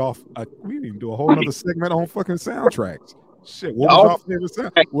listed off. We didn't even do a whole other segment on fucking soundtracks. Shit, what was our favorite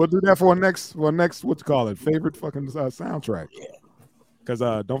sound? We'll do that for next. What you call it? Favorite fucking soundtrack. Because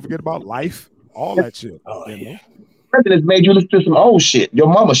don't forget about Life, all that shit. Presidents made you listen to some old shit, your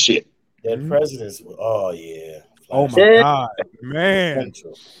mama shit. That presidents. Oh yeah. Oh my god, man.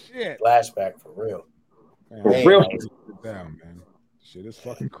 Shit. Flashback for real. Man, for real. Down, man. Shit is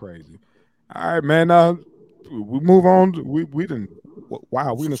fucking crazy. All right, man. We move on. We didn't.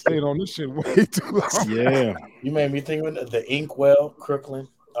 Wow, we done stayed on this shit way too long. Yeah. You made me think of the Inkwell, Crooklyn.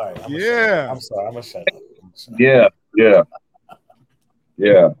 All right. I'm sorry. I'm gonna shut up. Yeah.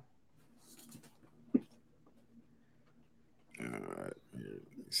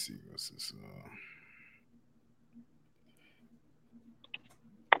 Let's see what's this.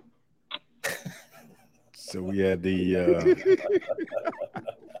 So we had the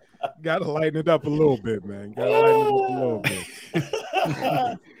gotta lighten it up a little bit, man.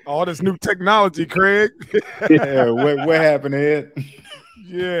 All this new technology, Craig. What happened, Ed?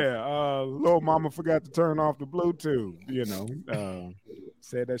 Yeah, little mama forgot to turn off the Bluetooth.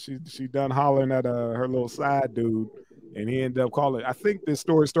 Said that she done hollering at her little side dude, and he ended up calling. I think this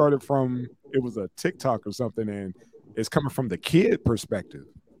story started from, it was a TikTok or something, and it's coming from the kid perspective.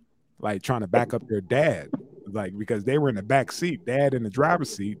 like trying to back up their dad, like because they were in the back seat, dad in the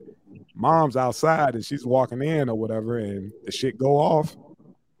driver's seat, mom's outside, and she's walking in or whatever, and the shit go off,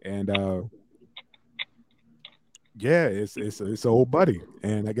 and yeah, it's old buddy,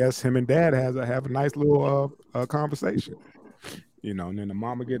 and I guess him and dad have a nice little conversation, you know. And then the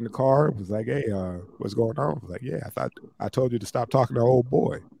mama get in the car, was like, "Hey, what's going on?" I was like, "Yeah, I thought I told you to stop talking to our old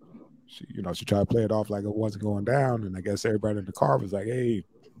boy." She, you know, she tried to play it off like it wasn't going down, and I guess everybody in the car was like, "Hey,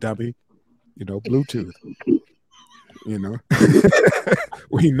 dummy, you know, Bluetooth." You know,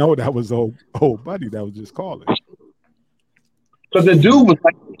 we know that was old buddy that was just calling. But the dude was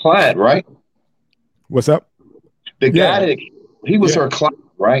like a client, right? What's up? The guy that he was her client,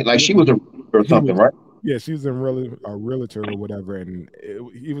 right? Like she was a or something, right? Yeah, she's a realtor or whatever, and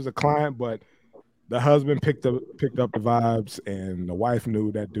he was a client, but the husband picked up the vibes, and the wife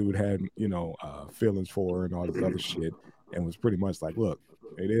knew that dude had, you know, feelings for her and all this other shit, and was pretty much like, "Look,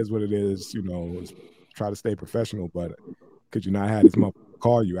 it is what it is, you know. Try to stay professional, but could you not have this motherfucker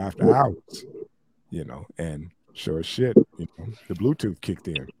call you after hours?" You know, and sure as shit, you know, the Bluetooth kicked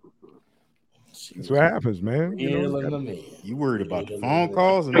in. That's what happens, man. You know, you worried about the phone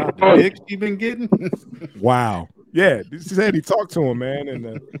calls and not the dicks you've been getting? Wow. Yeah, he said he talked to him, man,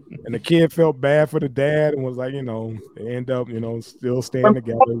 and the kid felt bad for the dad and was like, you know, they end up, you know, still staying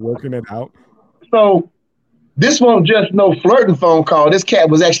together, working it out. So this wasn't just no flirting phone call. This cat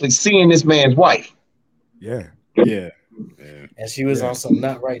was actually seeing this man's wife. Yeah. And she was on some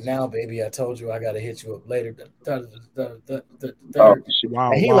 "not right now, baby. I told you I gotta hit you up later."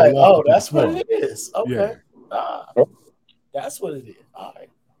 Wow, and he like, "Oh, that's what it is. Okay, that's what it is. All right."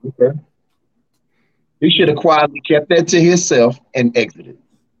 Okay. He should have quietly kept that to himself and exited.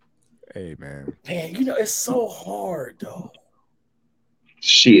 Hey, man, you know it's so hard though.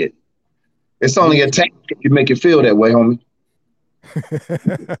 Shit, it's only a tank if you make it feel that way, homie.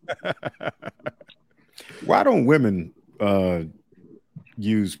 Why don't women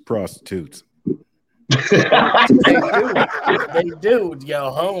use prostitutes? They do,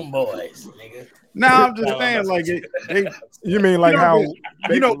 yo, homeboys, nigga. Now I'm just saying, like, you mean like how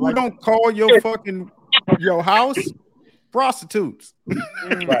you know who don't call your fucking your house? Prostitutes.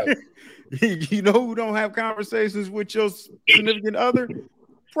 Right. You know who don't have conversations with your significant other?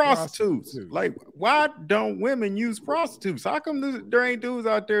 Prostitutes. Like, why don't women use prostitutes? How come there ain't dudes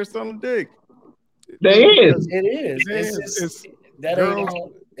out there selling dick? There is. It is. That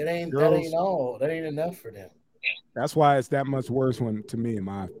ain't enough for them. That's why it's that much worse when, to me, in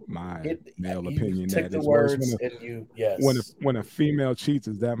my male opinion, that it's worse when a female cheats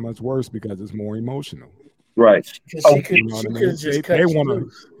is that much worse because it's more emotional. Right. They want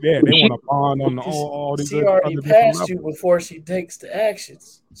to bond on all these. She already passed you before she takes the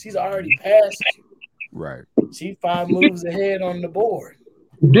actions. She's already passed you. Right. She 5 moves ahead on the board.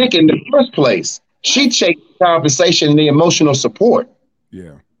 Dick in the first place. She chased the conversation and the emotional support.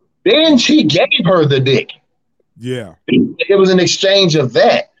 Yeah. Then she gave her the dick. Yeah. It was an exchange of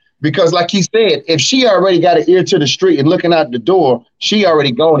that. Because like he said, if she already got an ear to the street and looking out the door, she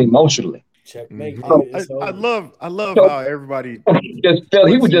already gone emotionally. Checkmate. I love how everybody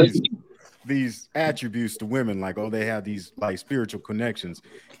he would just these attributes to women, like, oh, they have these like spiritual connections.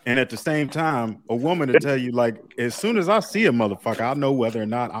 And at the same time, a woman to tell you, like, as soon as I see a motherfucker, I know whether or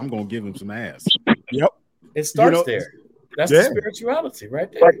not I'm gonna give him some ass. Yep. It starts there. That's the spirituality right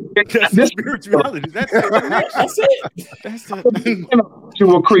there. That's the spirituality. That's it. That's it.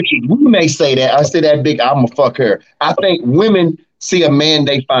 To a creature, we may say that. I say that big, I'm gonna fuck her. I think women see a man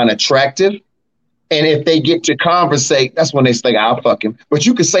they find attractive, and if they get to conversate, that's when they say, I'll fuck him. But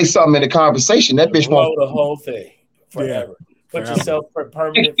you can say something in the conversation, that bitch won't. The whole thing forever. Put yourself for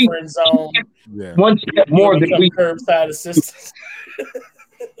permanent friend zone. Yeah. One step more than we curbside assistance.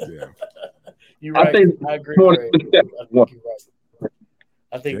 Yeah. You're right. I agree. You're right.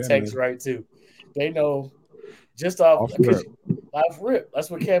 I think Tech's right too. They know just off rip. That's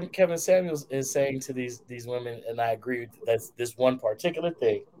what Kevin Samuels is saying to these women, and I agree. That's this one particular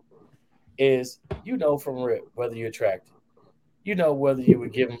thing is, you know, from rip whether you're attracted, you know whether you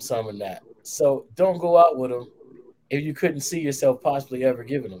would give them some or not. So don't go out with them if you couldn't see yourself possibly ever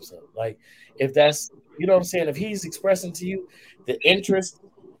giving them some. Like if that's, you know what I'm saying, if he's expressing to you the interest.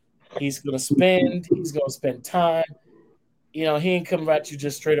 He's gonna spend time. You know, he ain't coming at you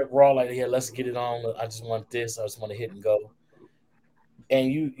just straight up raw like, yeah, let's get it on. I just want this. I just want to hit and go. And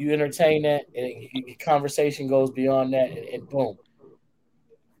you entertain that, and your conversation goes beyond that, and boom.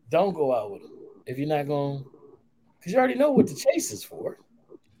 Don't go out with him if you're not going, because you already know what the chase is for.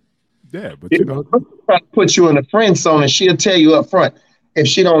 Yeah, but you know, put you in the friend zone, and she'll tell you up front. If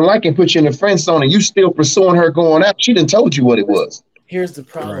she don't like it, put you in the friend zone, and you still pursuing her going out, she done told you what it was. Here's the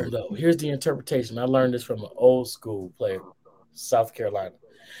problem, though. Here's the interpretation. I learned this from an old school player, South Carolina.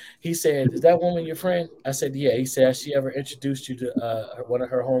 He said, "Is that woman your friend?" I said, "Yeah." He said, "Has she ever introduced you to one of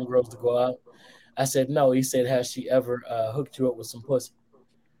her homegirls to go out?" I said, "No." He said, "Has she ever hooked you up with some pussy?"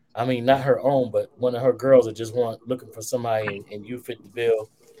 I mean, not her own, but one of her girls that just looking for somebody and you fit the bill.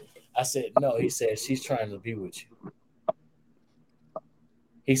 I said, "No." He said, "She's trying to be with you."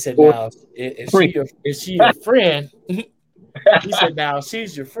 He said, "Now, if she your friend," he said, "Now, if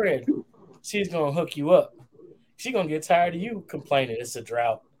she's your friend, she's gonna hook you up. She's gonna get tired of you complaining it's a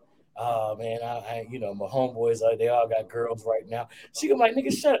drought. Oh man, I my homeboys, they all got girls right now. She gonna be like,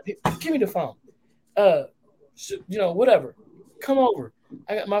 nigga, shut up. Give me the phone. Whatever. Come over.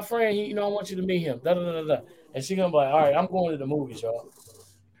 I got my friend. I want you to meet him. Da da da da. And she gonna be like, all right, I'm going to the movies, y'all."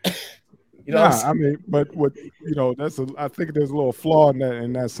 I mean, but what I think there's a little flaw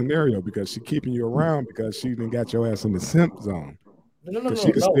in that scenario because she's keeping you around because she didn't got your ass in the simp zone. No.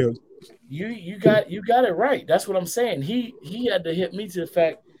 Still... You got it right. That's what I'm saying. He had to hit me to the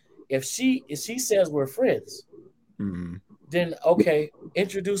fact if she says we're friends, then okay,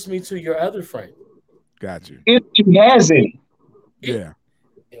 introduce me to your other friend. Got you. If she has any. Yeah.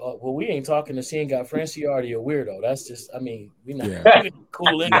 Well, we ain't talking to she ain't got friends. She already a weirdo. That's just, I mean, we not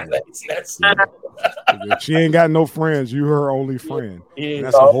cool anyways. That's if she ain't got no friends, you her only friend. Yeah.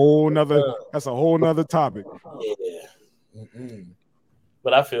 That's a whole nother topic. Yeah.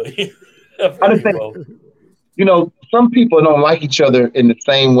 But I feel you. Some people don't like each other in the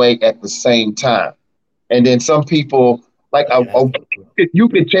same way at the same time, and then some people you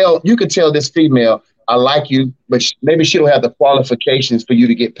could tell this female, I like you, but maybe she don't have the qualifications for you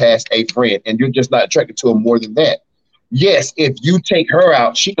to get past a friend, and you're just not attracted to her more than that. Yes, if you take her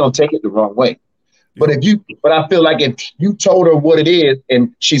out, she gonna take it the wrong way. But I feel like if you told her what it is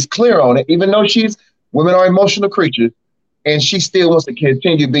and she's clear on it, even though women are emotional creatures, and she still wants to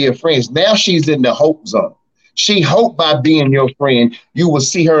continue to be your friends, now she's in the hope zone. She hoped by being your friend, you will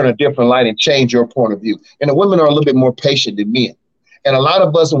see her in a different light and change your point of view. And the women are a little bit more patient than men. And a lot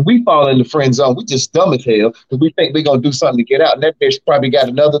of us, when we fall in the friend zone, we just dumb as hell because we think we're going to do something to get out. And that bitch probably got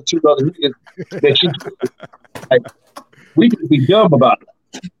two other niggas that she like, we can be dumb about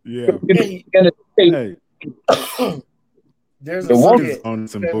it. Yeah. There's on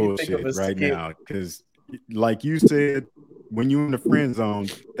some bullshit right now because, like you said, when you're in the friend zone,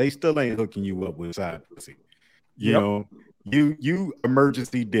 they still ain't hooking you up with side pussy. You know, you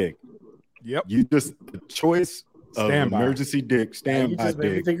emergency dick. Yep. You just the choice of emergency dick, standby dick. You just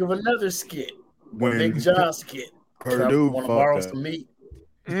made me think of another skit. When Big John skit. Purdue want to borrow some meat.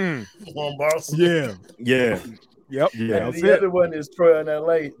 Want to borrow some meat. Yeah. Yep. Yeah. And the other one is Troy in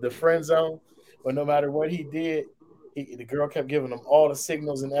LA, the friend zone, where no matter what he did, the girl kept giving him all the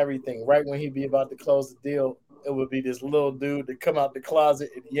signals and everything. Right when he'd be about to close the deal, it would be this little dude that come out the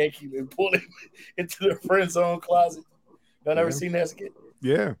closet and yank him and pull him into the friend zone closet. Y'all never seen that skit?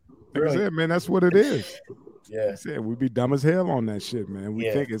 Yeah. Like I said, man, that's what it is. Yeah. We'd be dumb as hell on that shit, man.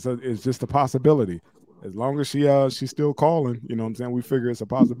 We think it's just a possibility. As long as she's still calling, you know what I'm saying? We figure it's a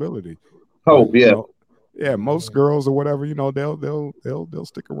possibility. Oh, yeah. Most girls or whatever, they'll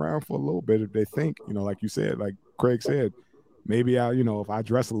stick around for a little bit if they think, like you said, like Craig said, maybe if I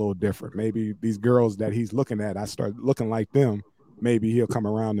dress a little different, maybe these girls that he's looking at, I start looking like them. Maybe he'll come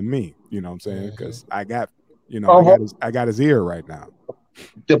around to me. You know what I'm saying? Because I got his ear right now.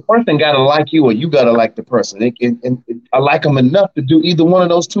 The person got to like you or you got to like the person. And I like them enough to do either one of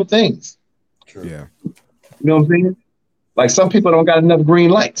those two things. True. Yeah. You know what I'm saying? Like some people don't got enough green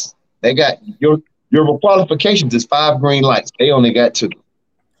lights. They got your qualifications is 5 green lights. They only got 2.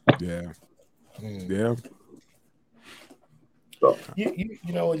 Yeah. Yeah. So. You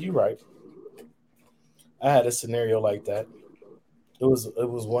know what? You're right. I had a scenario like that. It was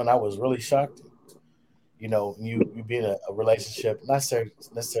one I was really shocked. You be in a relationship, not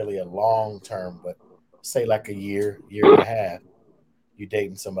necessarily a long term, but say like a year and a half, you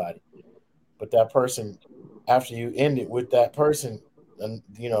dating somebody. But that person, after you end it with that person, and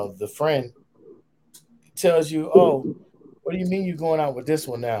the friend tells you, "Oh, what do you mean you're going out with this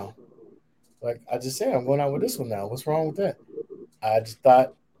one now?" Like I just said, I'm going out with this one now. What's wrong with that? I just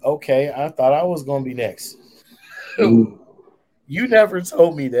thought, okay, I thought I was going to be next. You never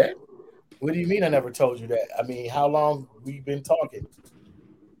told me that. What do you mean I never told you that? I mean, how long we've been talking?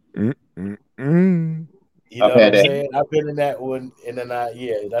 You know what I'm saying? I've been in that one, and then I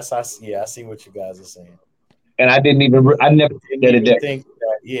see what you guys are saying. And I never think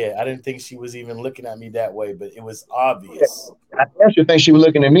that. I didn't think she was even looking at me that way, but it was obvious. I actually think she was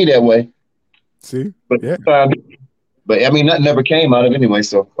looking at me that way. See, but But I mean, nothing never came out of it anyway.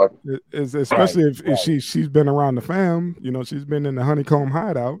 So fuck. Especially if she's been around the fam, you know, she's been in the honeycomb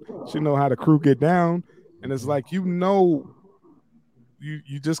hideout. She know how the crew get down, and it's like you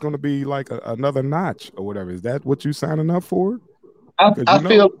just gonna be like another notch or whatever. Is that what you signing up for? I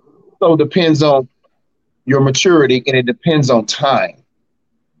feel so depends on your maturity and it depends on time.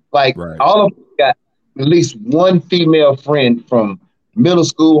 Like all of us got at least one female friend from middle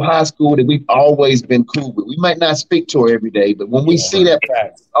school, high school that we've always been cool with. We might not speak to her every day, but when we see that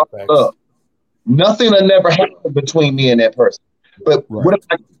up, nothing will never happen between me and that person. But what if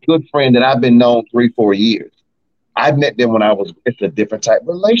I have a good friend that I've been known 3-4 years? I met them when it's a different type of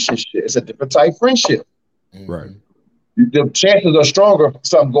relationship. It's a different type of friendship. Right. The chances are stronger for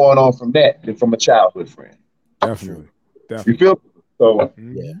something going on from that than from a childhood friend. Definitely. You feel? So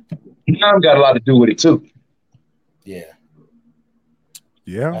time got a lot to do with it too. Yeah.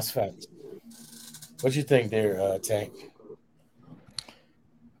 Yeah. That's fact. What you think there, Tank?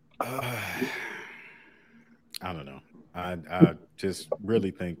 I don't know. I just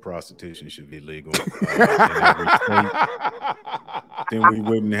really think prostitution should be legal in every state. Then we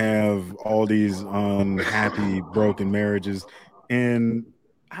wouldn't have all these unhappy, broken marriages. And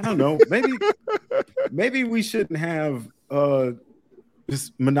I don't know, maybe we shouldn't have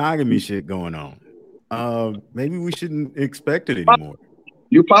this monogamy shit going on. Maybe we shouldn't expect it anymore.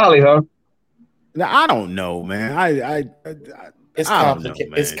 You poly, huh? Now, I don't know, man. It's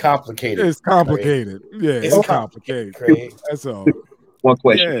complicated. It's complicated. It's complicated. Yeah, it's complicated. Craig. That's all. One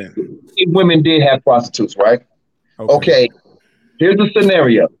question. Yeah. Women did have prostitutes, right? Okay. Here's the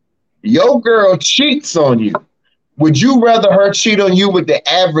scenario. Your girl cheats on you. Would you rather her cheat on you with the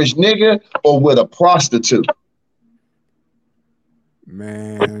average nigga or with a prostitute?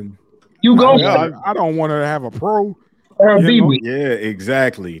 Man. You go. I don't want her to have a pro. Yeah,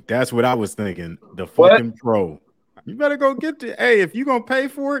 exactly. That's what I was thinking. The fucking pro. You better go get if you're gonna pay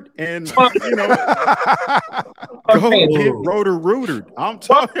for it and you know go get rotor-rooted. I'm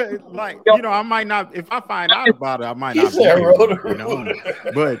talking like I might not if I find out about it, I might not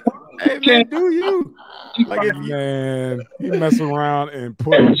but hey man, do you like if you mess around and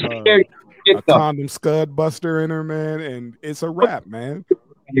put a condom scud buster in her, man, and it's a wrap, man.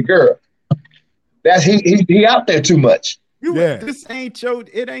 Your girl. That's he out there too much. This ain't your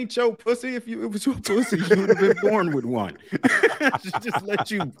pussy. If it was your pussy, you would have been born with one. Just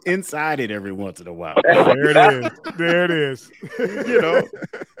let you inside it every once in a while. There it is. You know,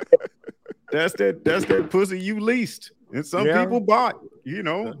 that's that pussy you leased, and some people bought. You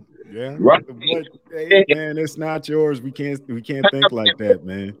know, right. But hey, man, it's not yours. We can't think like that,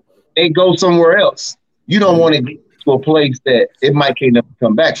 man. They go somewhere else. You don't want to get to a place that it might never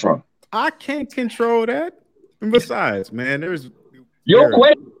come back from. I can't control that. And besides, man, your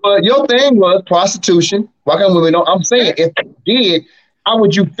thing was prostitution. Why can't women know? I'm saying if they did, how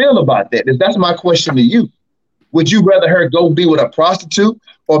would you feel about that? That's my question to you. Would you rather her go be with a prostitute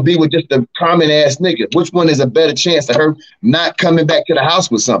or be with just a common ass nigga? Which one is a better chance of her not coming back to the house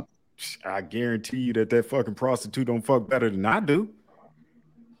with something? I guarantee you that fucking prostitute don't fuck better than I do.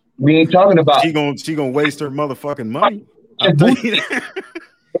 We ain't talking about she gonna waste her motherfucking money. I'll tell you that.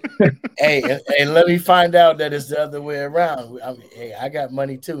 Hey, let me find out that it's the other way around. I mean, hey, I got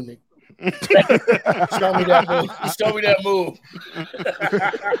money too, Nick. Show me that move.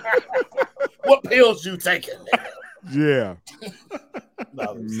 What pills you taking, nigga? Yeah.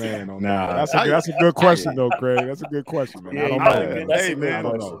 That's a good question though, Craig. That's a good question, man. I don't know. Hey, man, I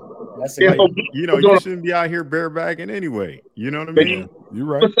don't know. You shouldn't be out here barebacking anyway. You know what I mean? You're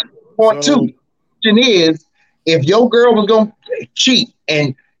right. Point two is if your girl was gonna cheat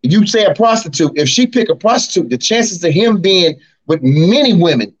and you say a prostitute, if she pick a prostitute, the chances of him being with many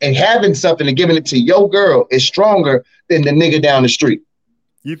women and having something and giving it to your girl is stronger than the nigga down the street.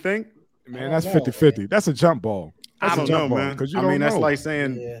 You think? Man, that's 50-50. That's a jump ball. That's I don't know, man. Because that's like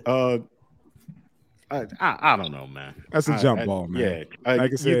saying, I don't know, man. That's a jump ball, man. Yeah,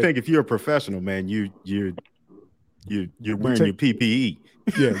 like I said, you think if you're a professional, man, you're wearing your PPE.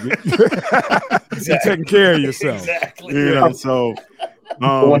 Yeah, you're taking care of yourself. Exactly. You know, so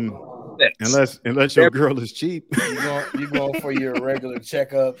unless your girl is cheap, you going for your regular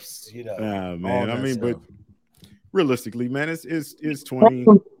checkups. You know, man. I mean, but realistically, man, it's 20.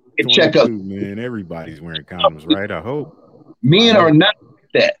 Checkup, man. Everybody's wearing condoms, right? I hope. Men are not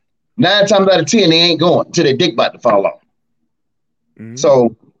like that. 9 times out of 10, they ain't going till their dick about to fall off. Mm-hmm.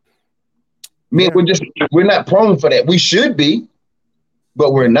 So, men, we're not prone for that. We should be,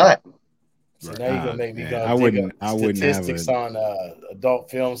 but we're not. So now you're gonna make me go dig up statistics on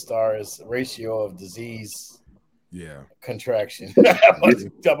adult film stars ratio of disease Yeah. Contraction. I'm about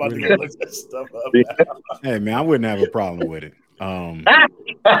to go look that stuff up. Hey man, I wouldn't have a problem with it.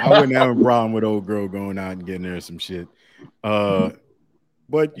 I wouldn't have a problem with old girl going out and getting there some shit.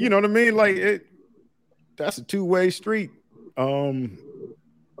 But you know what I mean? Like that's a two-way street. You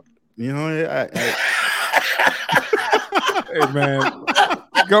know, hey man,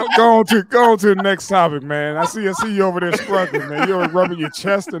 go on to the next topic, man. I see you over there struggling, man. You're rubbing your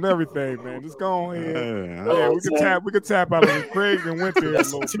chest and everything, man. Just go on here. Yeah, we could tap out of the Craig and went there a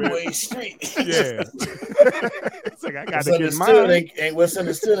little bit. Two-way street. Yeah. It's like I got to get mine. What's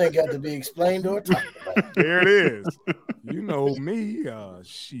understood ain't got to be explained or talked about. There it is. You know me.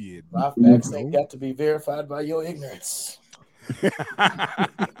 Shit. My facts ain't got to be verified by your ignorance.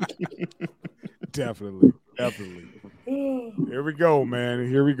 Definitely. Here we go,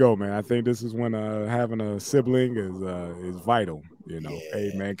 man. I think this is when having a sibling is vital. You know,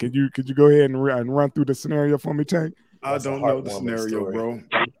 hey man, could you go ahead and run through the scenario for me, Tank? I don't know the scenario, bro.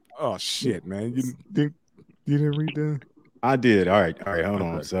 Oh shit, man! You didn't read that? I did. All right, hold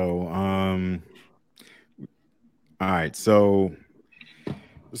on. So, all right. So,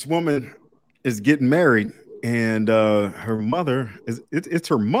 this woman is getting married, and her mother it's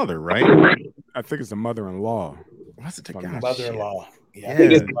her mother, right? I think it's the mother-in-law. What's it? Mother-in-law.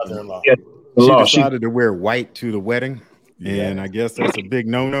 Yeah, mother-in-law. She decided to wear white to the wedding, and I guess that's a big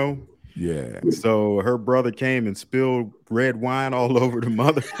no-no. Yeah. So her brother came and spilled red wine all over the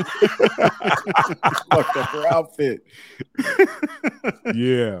mother. Fucked up her outfit.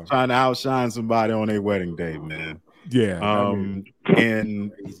 Yeah. Trying to outshine somebody on their wedding day, man. Yeah.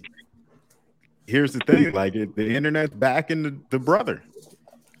 And here's the thing, like the internet's backing the brother.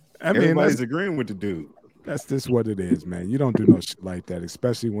 Everybody's agreeing with the dude. That's just what it is, man. You don't do no shit like that,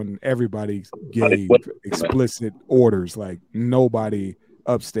 especially when everybody gave explicit orders. Like nobody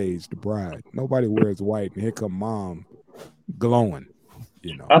upstage the bride. Nobody wears white, and here come mom glowing.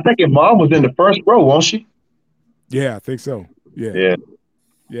 You know. I think your mom was in the first row, wasn't she? Yeah, I think so. Yeah.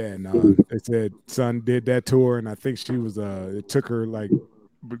 And they said son did that tour, and I think she was. It took her like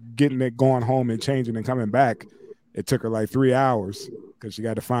going home and changing and coming back. It took her like 3 hours because she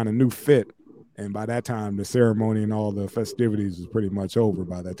got to find a new fit. And by that time, the ceremony and all the festivities was pretty much over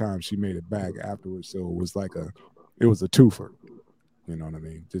by the time she made it back afterwards. So it was like it was a twofer. You know what I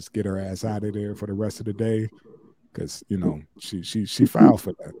mean? Just get her ass out of there for the rest of the day, because you know she filed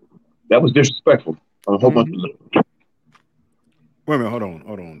for that. That was disrespectful. A whole bunch of. Wait a minute, hold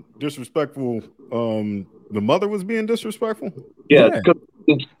on. Disrespectful. The mother was being disrespectful? Yeah.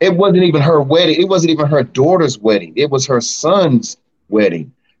 It wasn't even her wedding. It wasn't even her daughter's wedding. It was her son's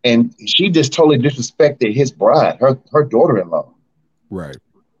wedding. And she just totally disrespected his bride, her daughter-in-law. Right.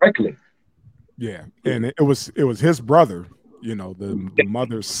 Correctly. Yeah. And it was his brother, you know, the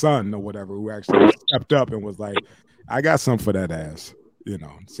mother's son or whatever, who actually stepped up and was like, I got some for that ass. You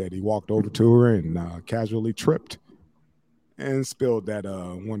know, said he walked over to her and casually tripped and spilled that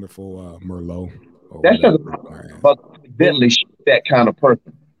wonderful Merlot. That's evidently she's that kind of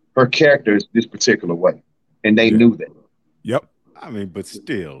person. Her character is this particular way, and they knew that. Yep. I mean, but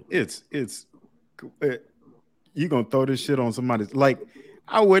still, it's you gonna throw this shit on somebody's, like,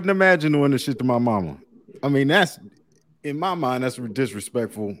 I wouldn't imagine doing this shit to my mama. I mean, that's, in my mind, that's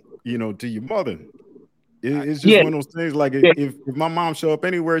disrespectful, you know, to your mother. It's just one of those things. Like if my mom show up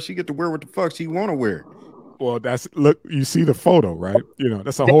anywhere, she get to wear what the fuck she want to wear. Well, look, you see the photo, right? You know,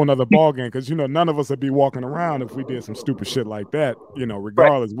 that's a whole nother ballgame, because, you know, none of us would be walking around if we did some stupid shit like that, you know,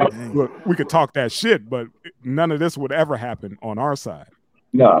 regardless. Right. We could talk that shit, but none of this would ever happen on our side.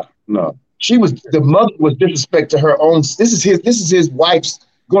 No. The mother was disrespect to her own. This is his wife's,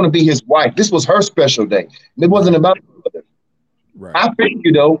 going to be his wife. This was her special day. It wasn't about the mother. Right. I think,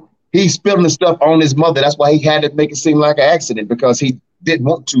 you know, he's spilling the stuff on his mother. That's why he had to make it seem like an accident, because he didn't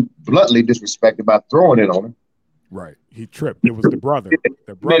want to bluntly disrespect her by throwing it on her. Right. He tripped. It was the brother.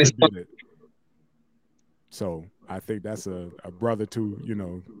 The brother did it. So I think that's a brother to, you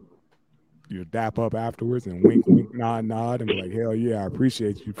know, you dap up afterwards and wink, nod, and be like, hell yeah, I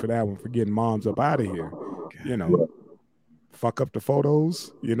appreciate you for that one, for getting moms up out of here. You know, fuck up the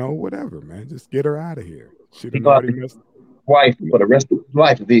photos, you know, whatever, man. Just get her out of here. She done already missed wife for the rest of his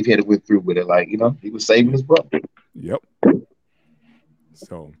life if he had went through with it. Like, you know, he was saving his brother. Yep.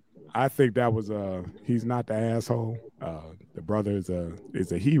 So I think that was he's not the asshole. The brother is a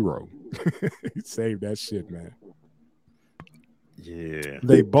hero. He saved that shit, man. Yeah.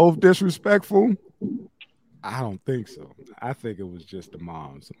 They both disrespectful? I don't think so. I think it was just the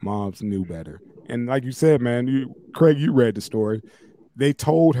moms. Moms knew better. And like you said, man, Craig, you read the story. They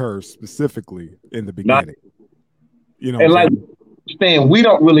told her specifically in the beginning. You know, and like understand we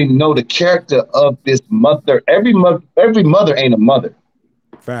don't really know the character of this mother. Every mother ain't a mother.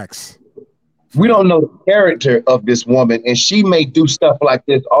 Facts. We don't know the character of this woman, and she may do stuff like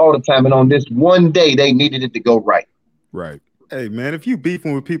this all the time. And on this one day, they needed it to go right. Right. Hey, man, if you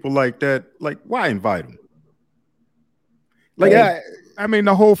beefing with people like that, like, why invite them? Like, I mean,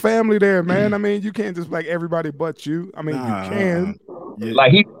 the whole family there, man. I mean, you can't just like everybody but you. I mean, you can. Yeah.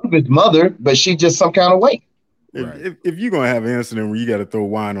 Like he's his mother, but she just some kind of way. If you're gonna have an incident where you got to throw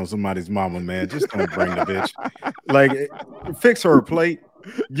wine on somebody's mama, man, just don't bring the bitch. Like, fix her a plate.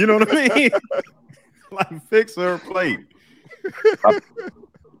 You know what I mean? Like, fix her a plate.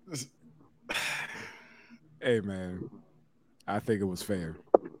 Hey, man, I think it was fair.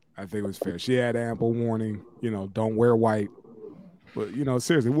 She had ample warning. You know, don't wear white. But you know,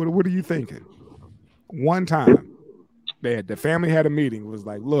 seriously, what are you thinking? One time, the family had a meeting. It was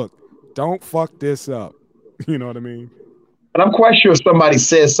like, look, don't fuck this up. You know what I mean? And I'm quite sure somebody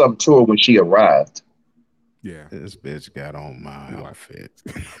said something to her when she arrived. Yeah, this bitch got on my outfit.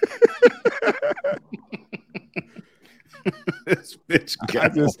 This bitch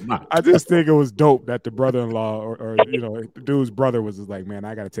got I just think it was dope that the brother-in-law or you know, the dude's brother was just like, man,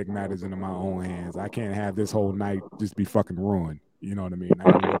 I got to take matters into my own hands. I can't have this whole night just be fucking ruined. You know what I mean?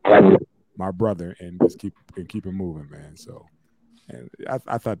 I gotta look at my brother and just keep it moving, man. So, and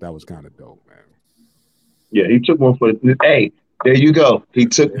I thought that was kind of dope, man. Yeah, he took one for the. Hey, there you go. He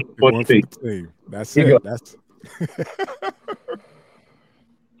took one for the team. That's it.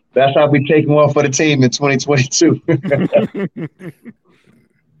 That's how we taking one for the team in 2022.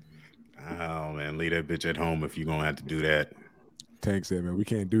 Oh man, leave that bitch at home if you're gonna have to do that. Tank said, man, we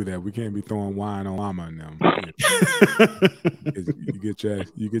can't do that. We can't be throwing wine on mama and them.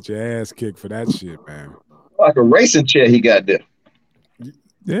 You get your ass kicked for that shit, man. Like a racing chair he got there.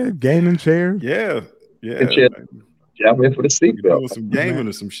 Yeah, gaming chair. Yeah. Jump in for the seatbelt. Some gaming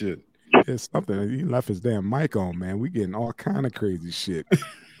or some shit. It's something. He left his damn mic on, man. We getting all kind of crazy shit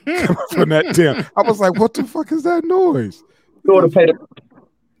from that damn. I was like, what the fuck is that noise? Door to pay the.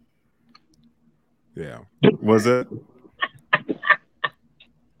 Yeah. Was it?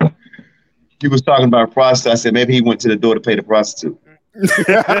 He was talking about prostitute. I said maybe he went to the door to pay the prostitute. That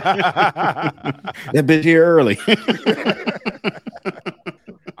bitch here early.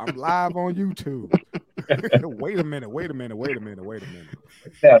 I'm live on YouTube. Wait a minute.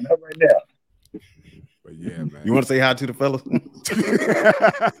 Yeah, not right now. But yeah, man. You want to say hi to the fellas?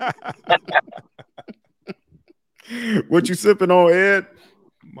 What you sipping on, Ed?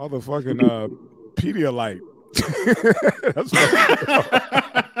 Motherfucking Pedialyte. That's what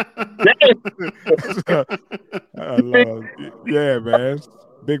yeah, man.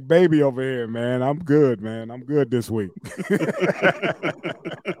 Big baby over here, man. I'm good, man. I'm good this week.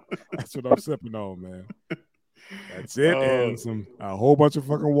 That's what I'm sipping on, man. That's it. And a whole bunch of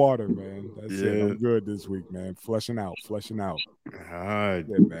fucking water, man. That's it. I'm good this week, man. Flushing out. All right,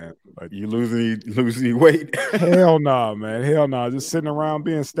 yeah, man. But you losing any weight? Hell nah, man. Hell nah. Just sitting around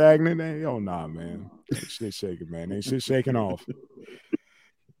being stagnant. Hell nah, man. Ain't shit shaking, man. Ain't shit shaking off.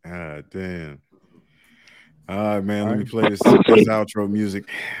 Ah, damn. All right, man. Let me play this outro music.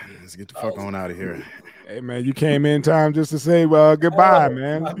 Let's get the fuck on out of here. Hey, man, you came in time just to say goodbye,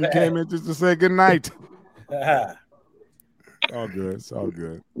 man. You came in just to say good night. All good. It's all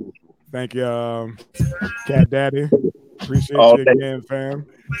good. Thank you, Cat Daddy. Appreciate you again, fam.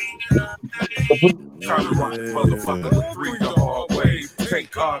 All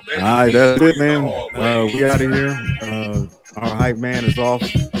right, that's it, man. We out of here. Our hype man is off.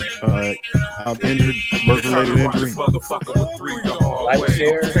 Out injured, work-related injury. Like,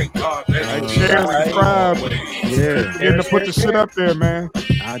 share, subscribe. Yeah. Getting to put the shit up there, man.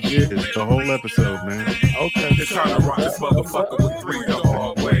 I did the whole episode, man. Okay.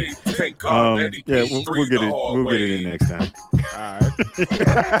 Yeah, we'll get it. We'll get it in next time. All right.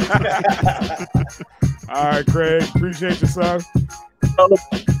 All right, Craig. Appreciate you, son. All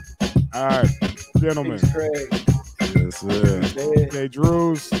right, gentlemen. Thanks, Craig. Yes, sir. Okay,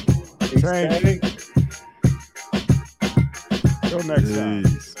 Drews. Tank. Till next time.